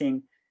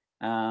indexing,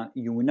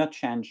 you will not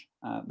change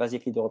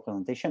basically the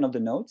representation of the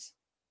nodes.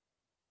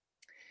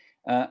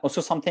 Also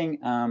something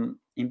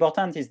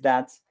important is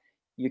that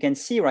you can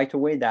see right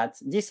away that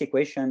this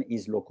equation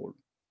is local.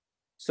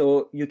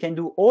 So you can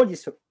do all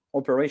this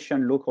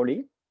operation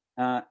locally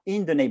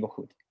in the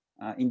neighborhood,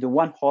 in the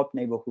one hop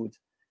neighborhood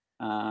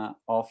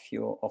of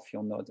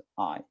your node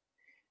I.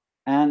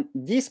 And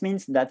this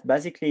means that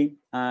basically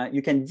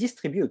you can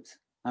distribute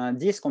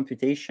this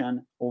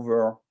computation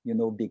over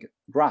big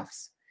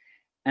graphs.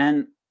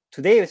 And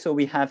today, so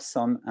we have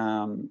some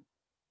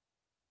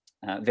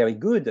very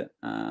good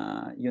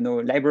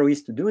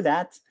libraries to do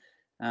that,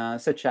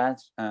 such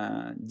as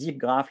deep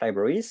graph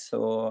libraries,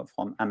 so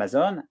from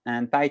Amazon,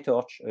 and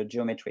PyTorch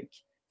Geometric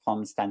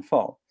from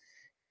Stanford.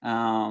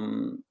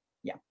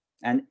 Yeah,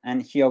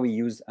 and here we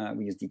use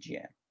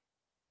DGL.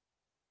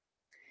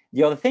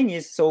 The other thing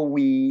is, so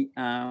we,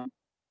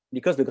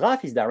 because the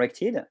graph is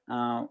directed,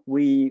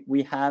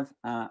 we have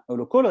a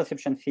local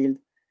reception field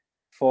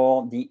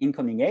for the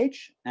incoming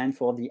edge and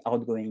for the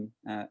outgoing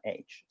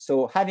edge.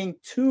 So having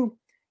two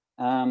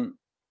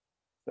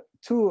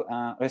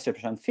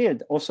reception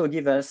field also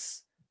give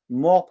us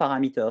more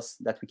parameters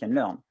that we can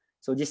learn.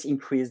 So this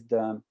increased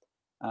the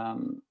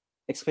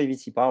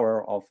expressivity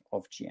power of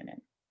GNN.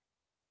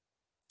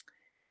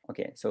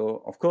 Okay,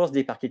 so of course,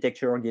 the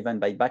architecture given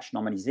by batch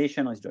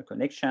normalization, residual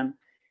connection.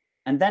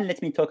 And then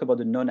let me talk about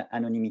the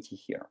non-anonymity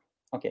here.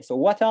 Okay, so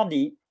what are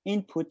the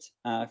input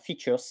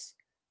features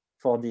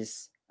for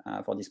this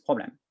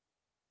problem?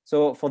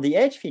 So for the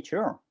edge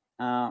feature,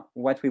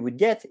 what we would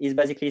get is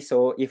basically,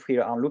 so if we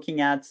are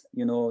looking at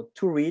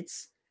two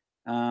reads,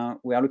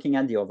 we are looking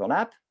at the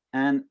overlap,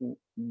 and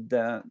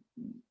the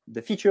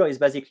feature is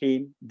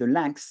basically the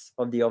length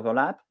of the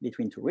overlap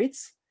between two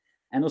reads.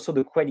 and also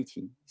the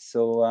quality.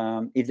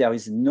 So if there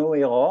is no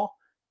error,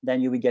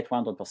 then you will get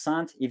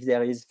 100%. If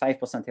there is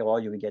 5% error,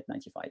 you will get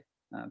 95%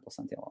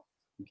 error.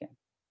 Okay.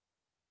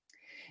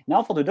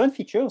 Now for the node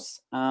features,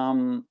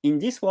 in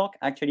this work,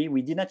 actually,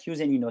 we did not use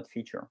any node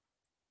feature.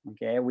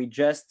 Okay, we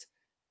just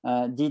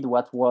did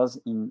what was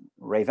in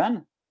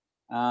Raven.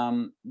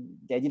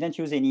 They didn't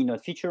use any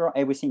node feature.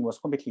 Everything was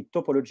completely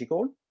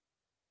topological.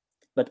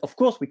 But of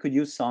course, we could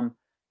use some,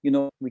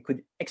 we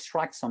could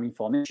extract some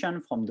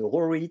information from the row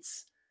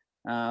reads,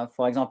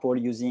 for example,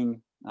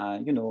 using, a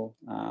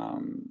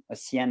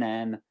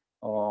CNN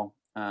or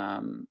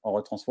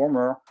a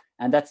transformer,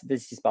 and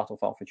this is part of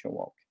our future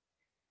work.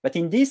 But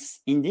in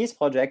this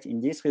project, in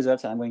these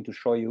results I'm going to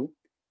show you,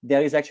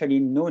 there is actually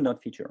no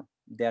node feature.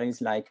 There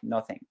is like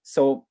nothing.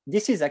 So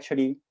this is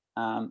actually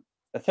a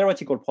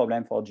theoretical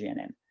problem for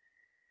GNN.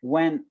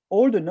 When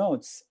all the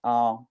nodes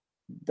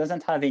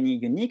doesn't have any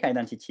unique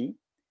identity,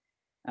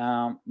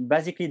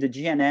 basically the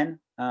GNN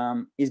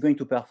is going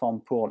to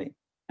perform poorly.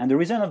 And the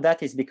reason of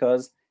that is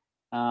because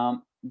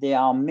there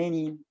are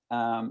many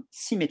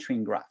symmetry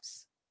in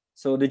graphs.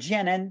 So the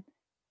GNN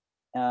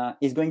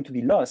is going to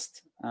be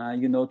lost,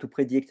 to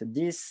predict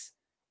this,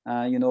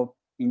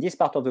 in this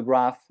part of the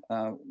graph,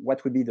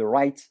 what would be the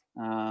right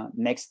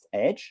next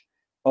edge,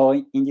 or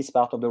in this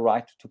part of the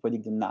right to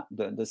predict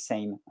the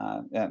same,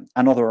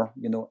 another,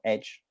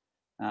 edge.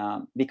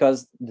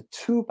 Because the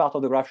two parts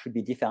of the graph should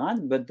be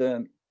different, but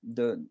the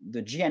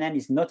GNN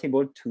is not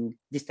able to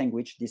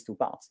distinguish these two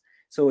parts.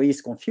 So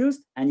he's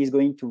confused and he's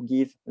going to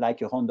give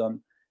like a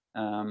random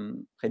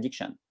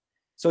prediction.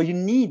 So you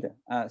need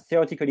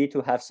theoretically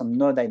to have some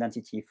node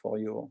identity for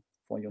your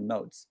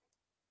nodes.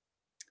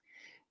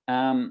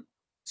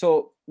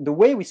 So the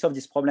way we solved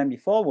this problem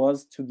before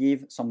was to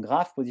give some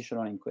graph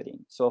positional encoding.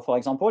 So for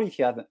example, if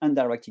you have an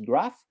undirected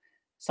graph,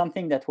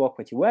 something that works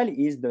pretty well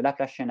is the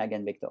Laplacian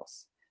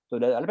eigenvectors. So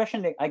the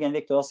Laplacian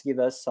eigenvectors give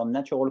us some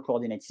natural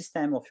coordinate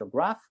system of your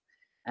graph,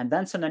 and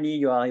then suddenly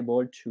you are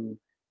able to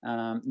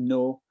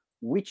know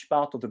which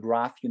part of the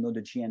graph, the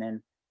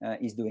GNN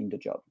is doing the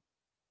job.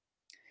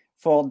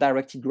 For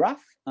directed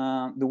graph,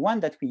 the one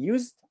that we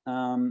used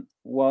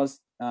was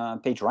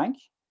PageRank,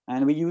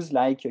 and we used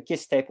like a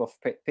case step of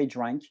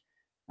PageRank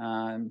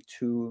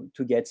to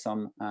get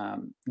some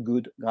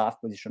good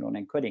graph positional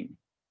encoding.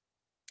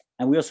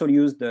 And we also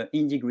used the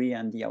in degree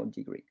and the out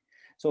degree.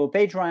 So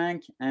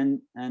PageRank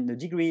and the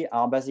degree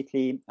are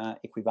basically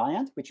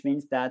equivariant, which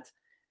means that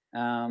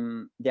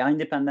they are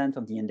independent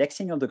of the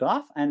indexing of the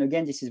graph. And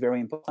again, this is very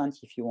important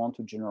if you want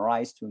to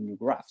generalize to new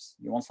graphs.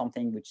 You want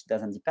something which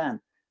doesn't depend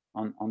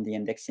on the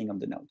indexing of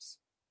the nodes.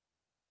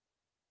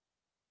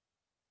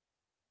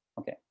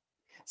 Okay,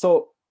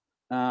 so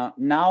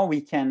now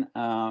we can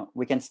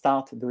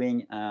start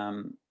doing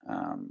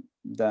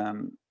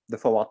the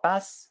forward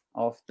pass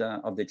of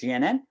the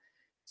GNN.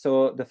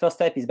 So the first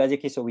step is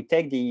basically, so we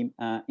take the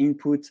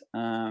input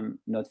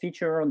node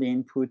feature, the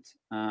input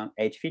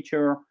edge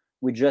feature,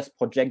 we just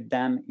project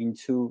them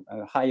into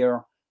a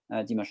higher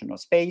dimensional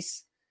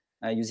space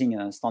using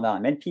a standard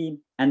MLP,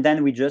 and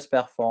then we just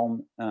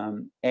perform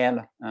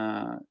L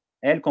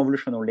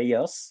convolutional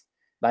layers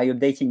by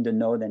updating the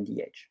node and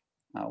the edge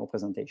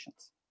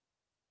representations.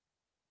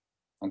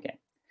 Okay,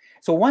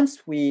 so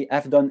once we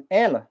have done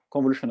L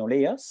convolutional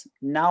layers,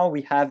 now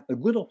we have a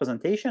good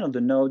representation of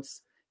the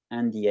nodes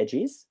and the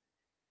edges.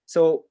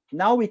 So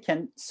now we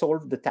can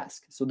solve the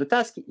task. So the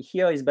task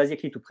here is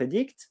basically to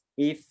predict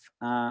if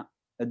a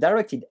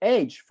directed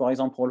edge, for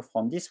example,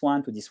 from this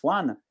one to this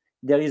one,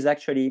 there is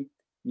actually,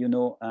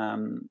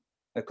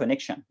 a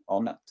connection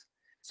or not.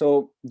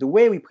 So the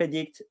way we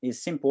predict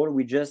is simple.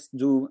 We just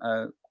do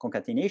a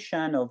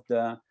concatenation of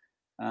the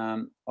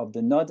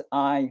node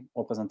I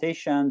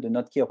representation, the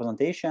node K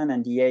representation,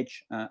 and the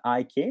edge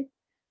IK.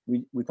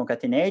 We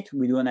concatenate,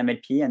 we do an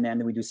MLP, and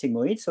then we do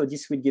sigmoid. So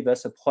this will give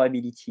us a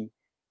probability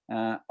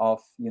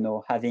of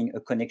having a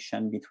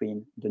connection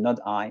between the node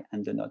I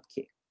and the node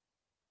K.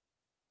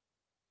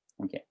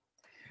 Okay.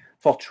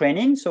 For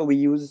training, so we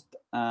used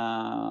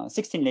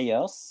 16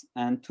 layers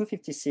and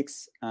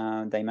 256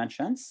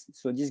 dimensions.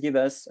 So this gives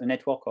us a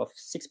network of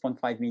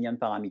 6.5 million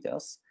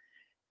parameters.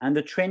 And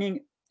the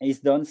training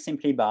is done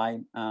simply by,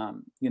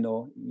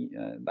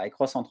 by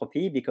cross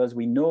entropy, because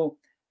we know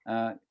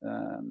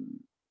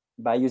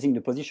by using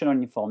the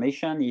positional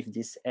information if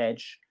this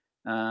edge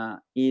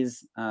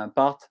is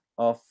part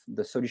of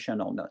the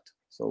solution or not.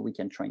 So we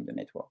can train the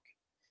network.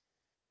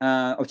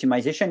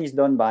 Optimization is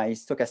done by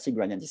stochastic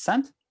gradient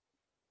descent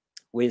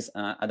with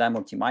Adam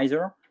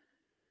optimizer.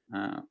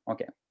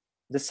 Okay,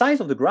 the size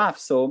of the graph.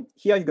 So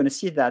here you're going to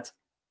see that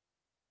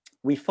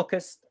we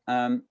focused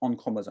on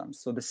chromosomes.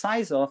 So the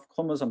size of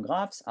chromosome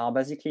graphs are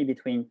basically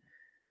between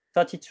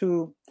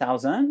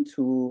 32,000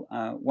 to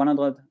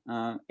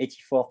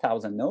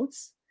 184,000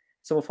 nodes.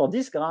 So for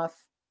this graph,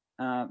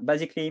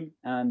 basically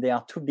they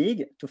are too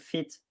big to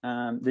fit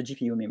the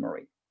GPU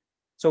memory.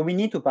 So we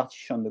need to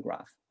partition the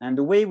graph. And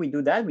the way we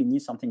do that, we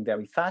need something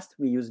very fast.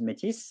 We use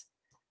Metis,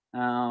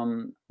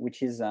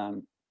 which is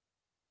a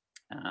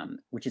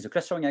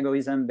clustering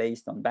algorithm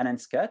based on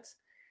balance cut.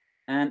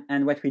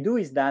 And what we do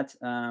is that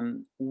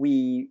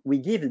we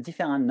give a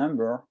different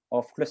number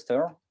of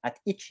clusters at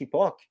each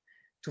epoch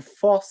to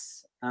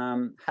force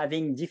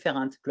having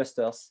different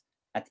clusters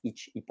at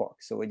each epoch.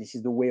 So this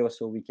is the way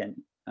also we can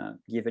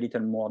give a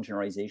little more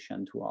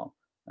generalization to our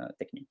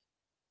technique.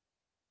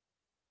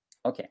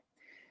 Okay,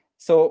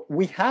 so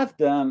we have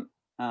the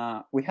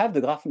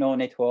graph neural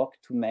network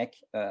to make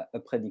a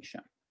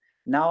prediction.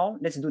 Now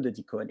let's do the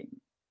decoding.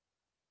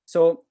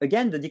 So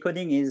again, the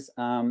decoding is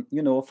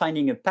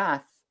finding a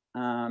path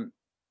on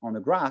a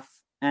graph,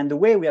 and the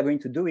way we are going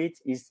to do it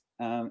is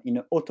in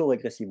an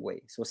autoregressive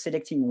way. So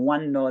selecting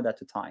one node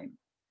at a time.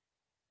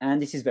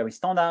 And this is very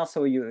standard.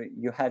 So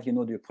you have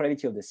the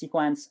probability of the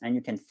sequence, and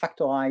you can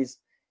factorize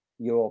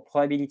your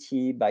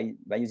probability by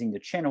using the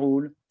chain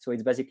rule. So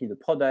it's basically the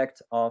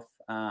product of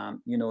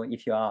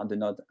if you are the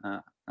node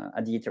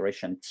at the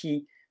iteration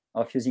t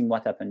of using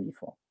what happened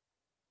before.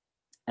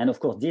 And of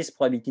course, this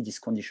probability, this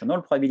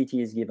conditional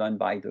probability, is given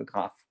by the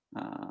graph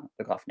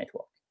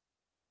network.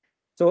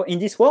 So in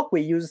this work,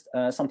 we used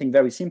something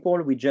very simple.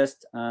 We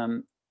just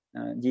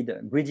did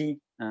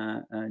greedy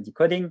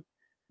decoding,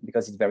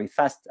 because it's very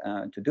fast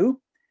to do.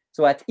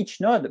 So at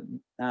each node,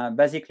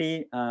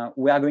 basically,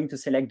 we are going to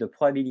select the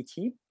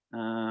probability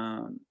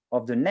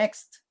of the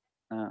next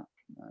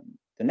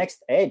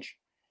edge,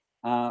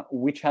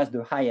 which has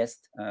the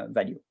highest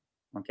value.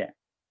 Okay,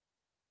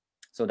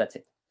 so that's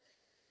it.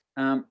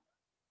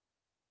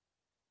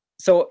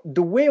 So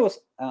the way was,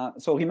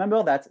 so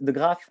remember that the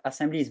graph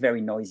assembly is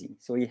very noisy.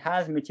 So it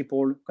has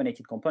multiple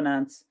connected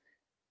components.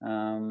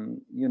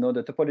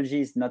 The topology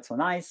is not so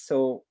nice.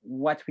 So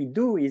what we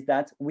do is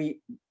that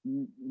we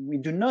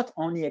do not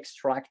only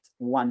extract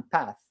one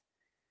path.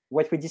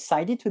 What we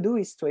decided to do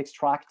is to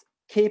extract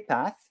k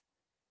path,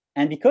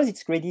 and because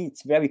it's greedy,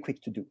 it's very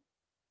quick to do.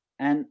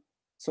 And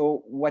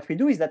so what we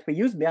do is that we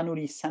use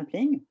Bernoulli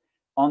sampling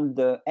on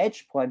the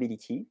edge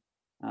probability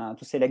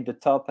to select the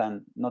top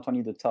and not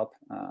only the top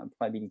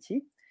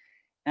probability.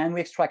 And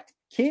we extract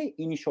k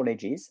initial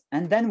edges,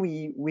 and then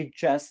we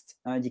just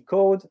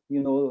decode,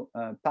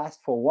 pass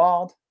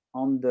forward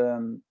on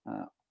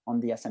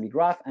the assembly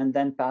graph, and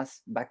then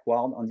pass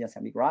backward on the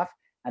assembly graph,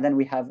 and then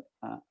we have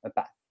a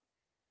path.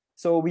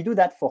 So we do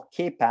that for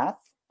k path,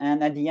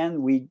 and at the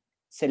end we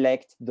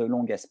select the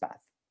longest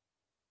path.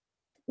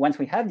 Once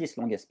we have this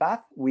longest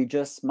path, we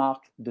just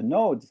mark the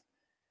nodes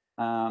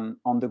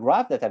on the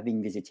graph that have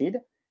been visited,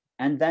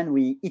 and then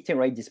we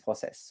iterate this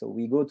process. So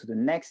we go to the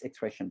next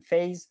extraction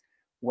phase,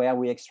 where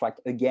we extract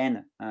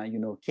again,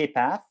 k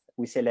path.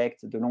 We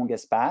select the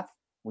longest path.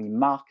 We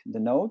mark the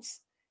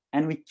nodes,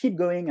 and we keep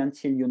going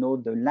until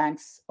the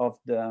length of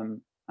the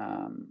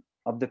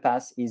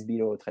path is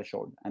below a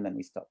threshold, and then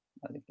we stop.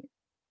 Basically.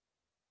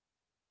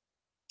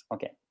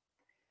 Okay.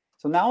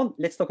 So now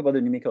let's talk about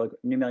the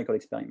numerical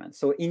experiment.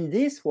 So in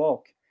this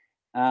work,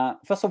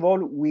 first of all,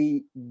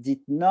 we did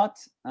not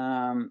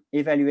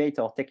evaluate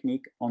our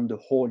technique on the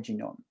whole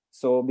genome.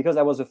 So because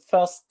that was the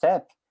first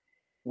step,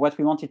 what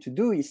we wanted to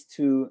do is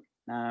to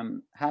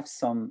have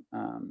some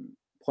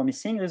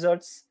promising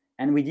results,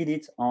 and we did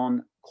it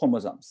on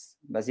chromosomes.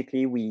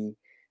 Basically, we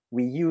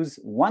use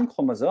one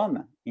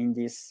chromosome in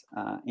this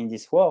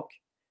work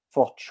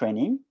for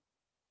training,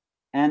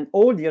 and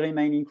all the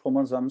remaining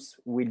chromosomes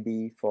will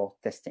be for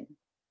testing.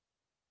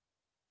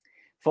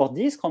 For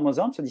this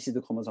chromosome, so this is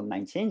the chromosome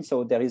 19,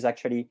 so there is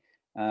actually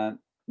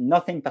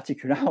nothing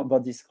particular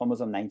about this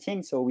chromosome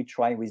 19, so we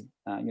try with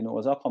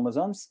other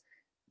chromosomes.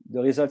 The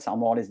results are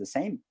more or less the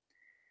same.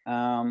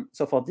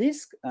 So for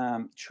this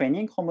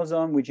training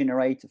chromosome, we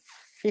generate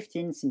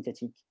 15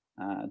 synthetic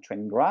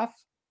training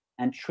graphs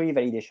and 3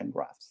 validation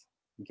graphs.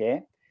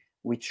 Okay,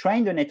 we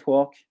train the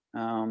network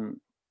on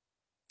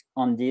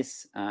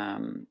this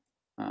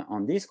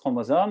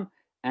chromosome,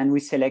 and we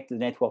select the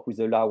network with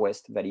the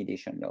lowest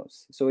validation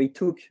loss. So it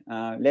took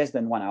less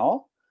than 1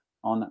 hour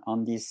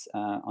on this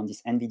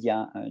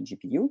NVIDIA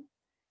GPU,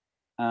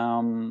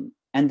 and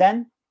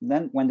then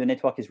when the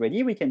network is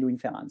ready, we can do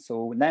inference.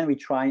 So then we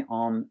try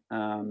on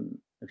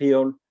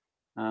real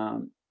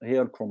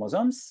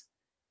chromosomes,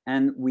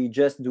 and we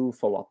just do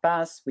forward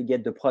pass. We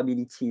get the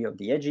probability of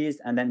the edges,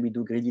 and then we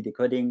do greedy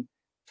decoding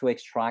to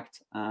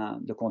extract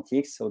the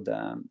contigs, so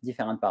the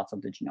different parts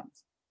of the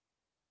genomes.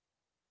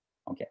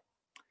 Okay.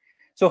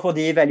 So for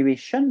the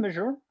evaluation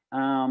measure,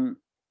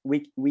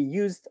 we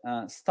used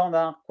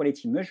standard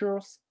quality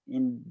measures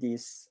in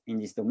this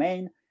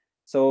domain.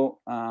 So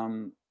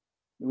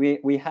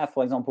we have,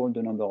 for example,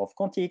 the number of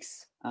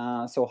contigs.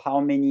 So how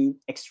many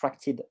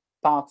extracted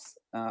parts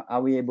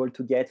are we able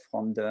to get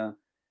from the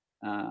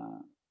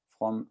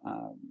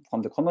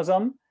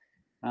chromosome?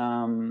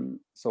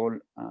 So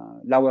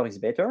lower is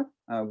better.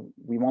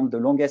 We want the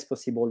longest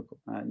possible,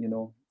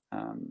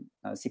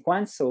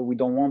 sequence. So we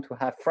don't want to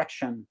have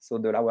fraction. So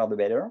the lower, the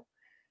better.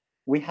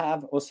 We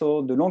have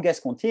also the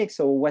longest contig.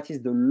 So what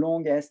is the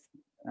longest?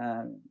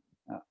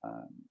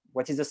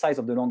 What is the size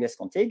of the longest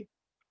contig?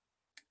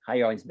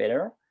 Higher is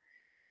better.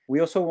 We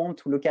also want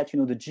to look at,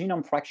 the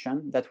genome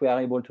fraction that we are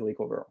able to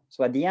recover.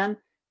 So at the end,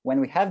 when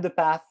we have the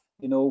path,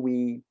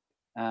 we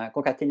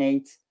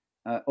concatenate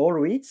all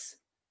reads,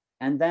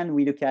 and then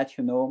we look at,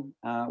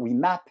 we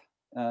map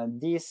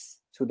this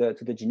to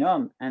the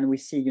genome, and we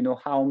see,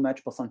 how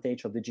much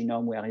percentage of the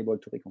genome we are able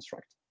to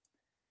reconstruct.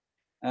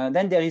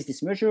 Then there is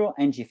this measure,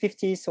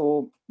 NG50.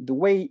 So the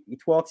way it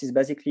works is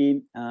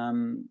basically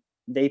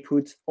they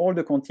put all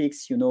the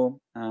contigs, in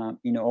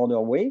an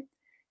order way,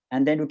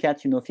 and they look at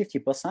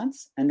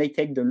 50%, and they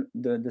take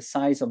the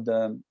size of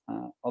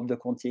the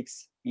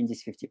contigs in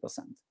this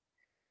 50%.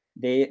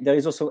 There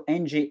is also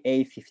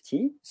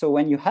NGA50. So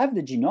when you have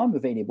the genome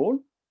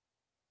available,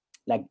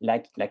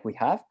 like we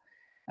have,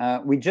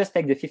 we just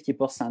take the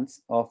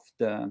 50% of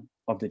the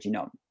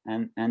genome,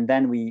 and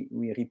then we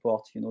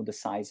report the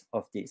size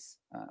of this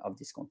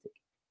config.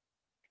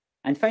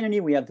 And finally,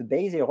 we have the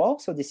base error.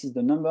 So this is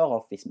the number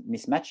of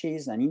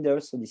mismatches and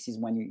indels. So this is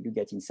when you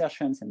get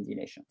insertions and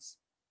deletions,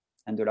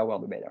 and the lower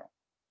the better.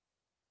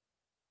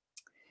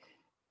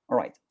 All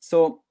right.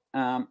 So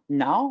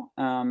now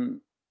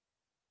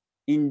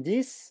in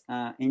this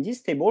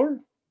table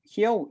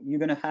here, you're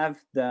going to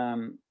have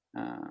the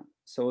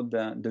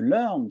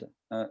learned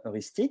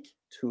heuristic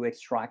to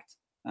extract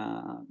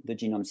the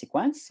genome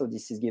sequence. So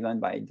this is given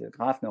by the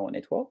graph neural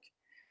network.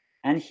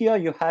 And here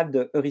you have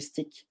the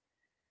heuristic,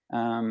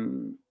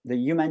 the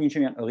human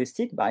engineering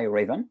heuristic by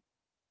Raven.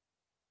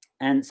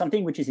 And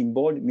something which is in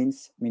bold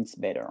means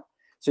better.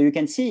 So you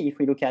can see if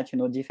we look at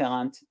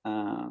different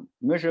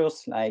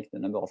measures like the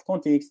number of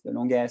contigs, the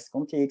longest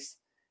contigs,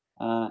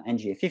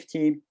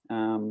 NGA50,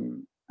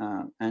 and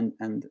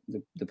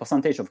the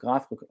percentage of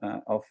graph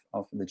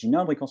of the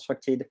genome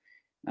reconstructed.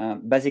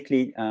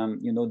 Basically,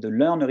 the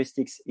learned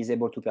heuristics is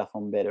able to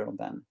perform better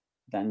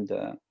than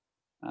the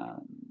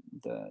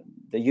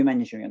human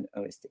engineering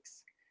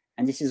heuristics.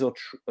 And this is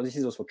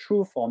also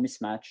true for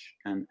mismatch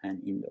and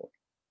indel.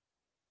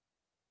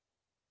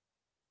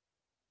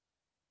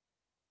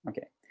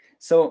 Okay,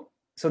 so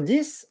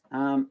these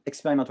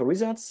experimental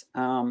results,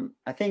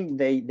 I think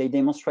they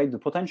demonstrate the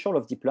potential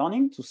of deep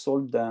learning to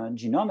solve the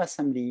genome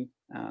assembly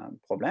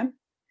problem.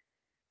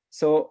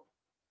 So,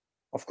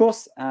 of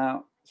course,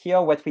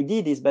 here what we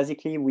did is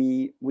basically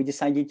we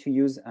decided to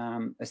use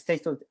a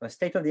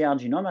state-of-the-art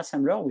genome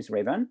assembler with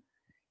Raven,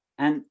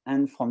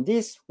 and from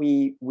this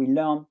we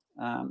learn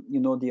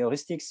the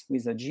heuristics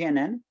with a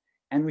GNN,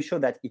 and we show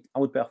that it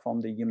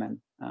outperformed the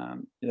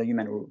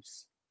human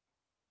rules.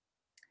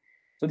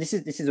 So this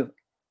is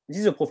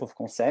a proof of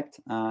concept.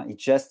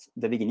 It's just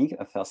the beginning,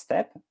 a first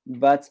step.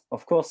 But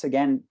of course,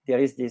 again, there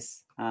is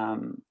this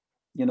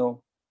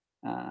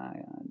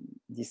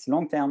this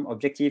long-term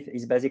objective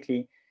is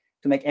basically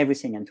to make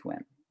everything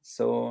end-to-end.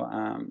 So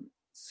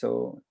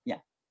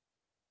yeah.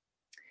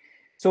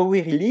 So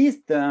we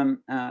released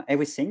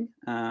everything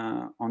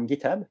on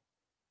GitHub.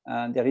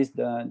 There is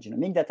the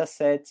genomic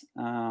dataset.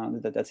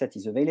 The dataset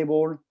is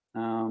available.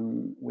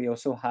 We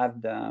also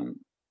have the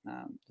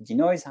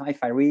denoise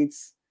hi-fi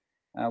reads.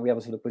 We have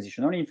also the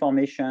positional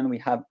information. We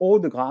have all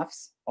the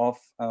graphs of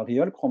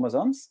real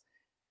chromosomes.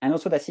 And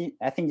also,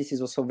 I think this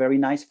is also very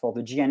nice for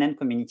the GNN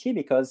community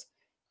because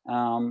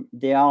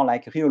they are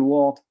like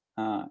real-world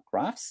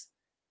graphs,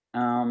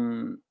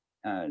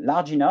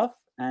 large enough,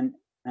 and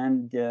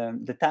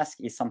the task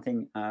is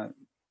something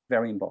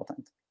very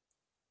important.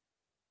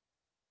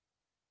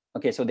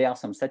 Okay, so there are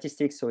some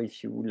statistics. So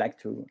if you would like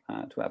to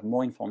have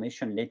more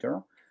information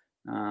later,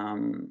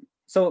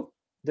 so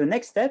the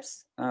next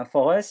steps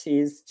for us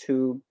is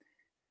to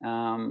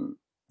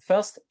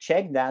first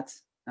check that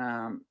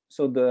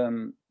so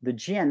the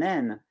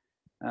GNN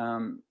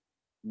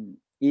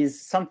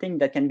is something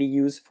that can be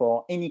used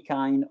for any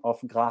kind of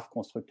graph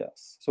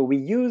constructors. So we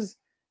use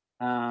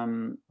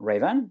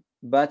Raven,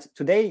 but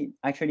today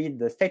actually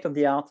the state of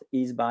the art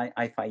is by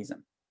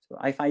IFISM. So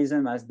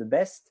IFISM has the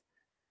best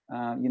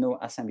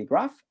assembly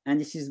graph,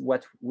 and this is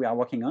what we are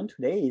working on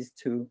today, is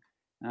to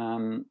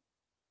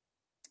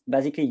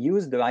basically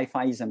use the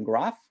IFISM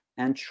graph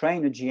and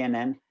train a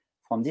GNN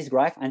from this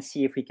graph and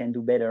see if we can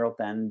do better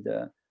than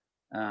the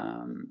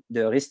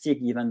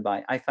heuristic given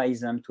by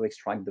IFISM to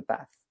extract the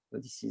path. So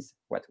this is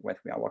what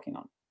we are working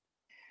on.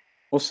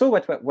 Also,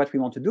 what we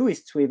want to do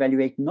is to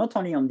evaluate not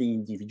only on the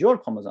individual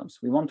chromosomes,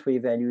 we want to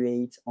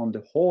evaluate on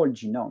the whole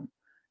genome.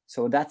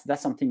 So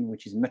that's something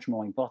which is much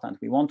more important.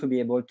 We want to be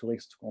able to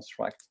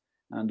reconstruct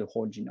the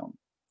whole genome.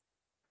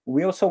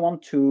 We also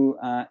want to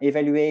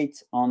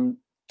evaluate on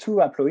 2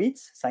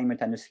 haploids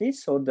simultaneously.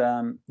 So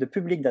the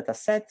public data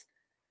set,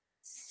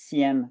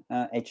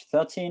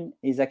 CMH13,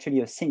 is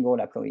actually a single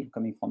haploid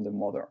coming from the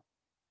mother.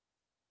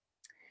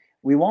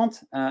 We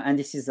want, and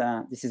this is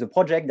a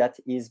project that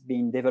is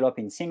being developed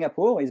in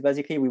Singapore, is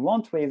basically we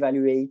want to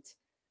evaluate,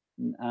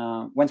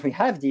 once we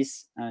have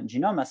this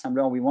genome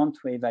assembler, we want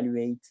to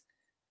evaluate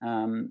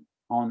on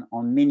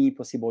many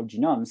possible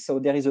genomes. So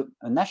there is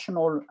a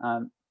national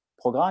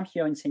program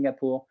here in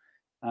Singapore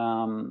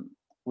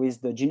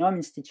with the Genome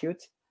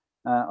Institute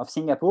of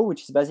Singapore,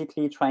 which is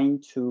basically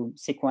trying to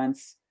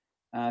sequence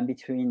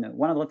between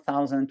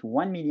 100,000 to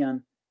 1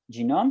 million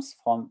genomes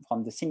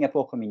from the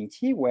Singapore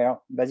community, where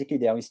basically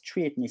there is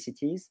 3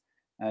 ethnicities,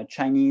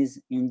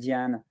 Chinese,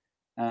 Indian,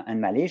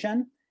 and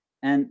Malaysian.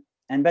 And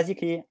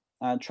basically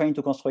trying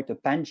to construct a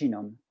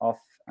pangenome of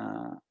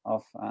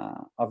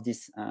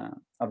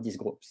these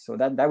groups. So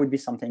that would be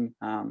something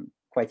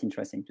quite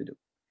interesting to do.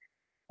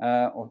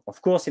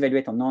 Of course,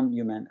 evaluate on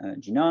non-human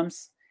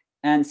genomes.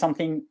 And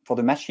something for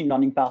the machine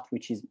learning part,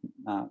 which is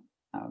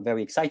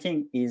very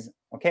exciting, is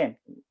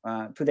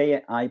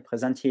today I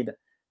presented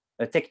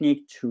a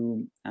technique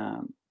to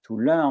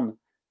learn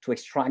to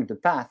extract the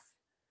path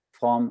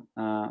from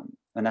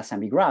an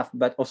assembly graph.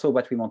 But also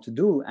what we want to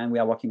do, and we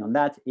are working on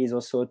that, is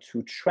also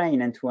to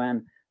train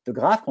end-to-end the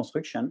graph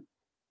construction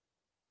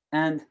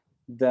and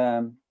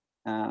the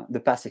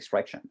path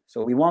extraction.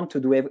 So we want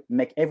to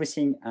make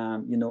everything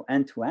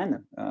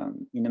end-to-end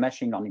in a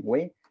machine learning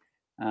way.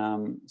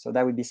 So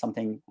that would be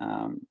something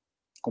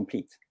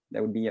complete.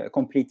 That would be a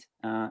complete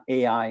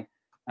AI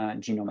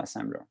genome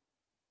assembler.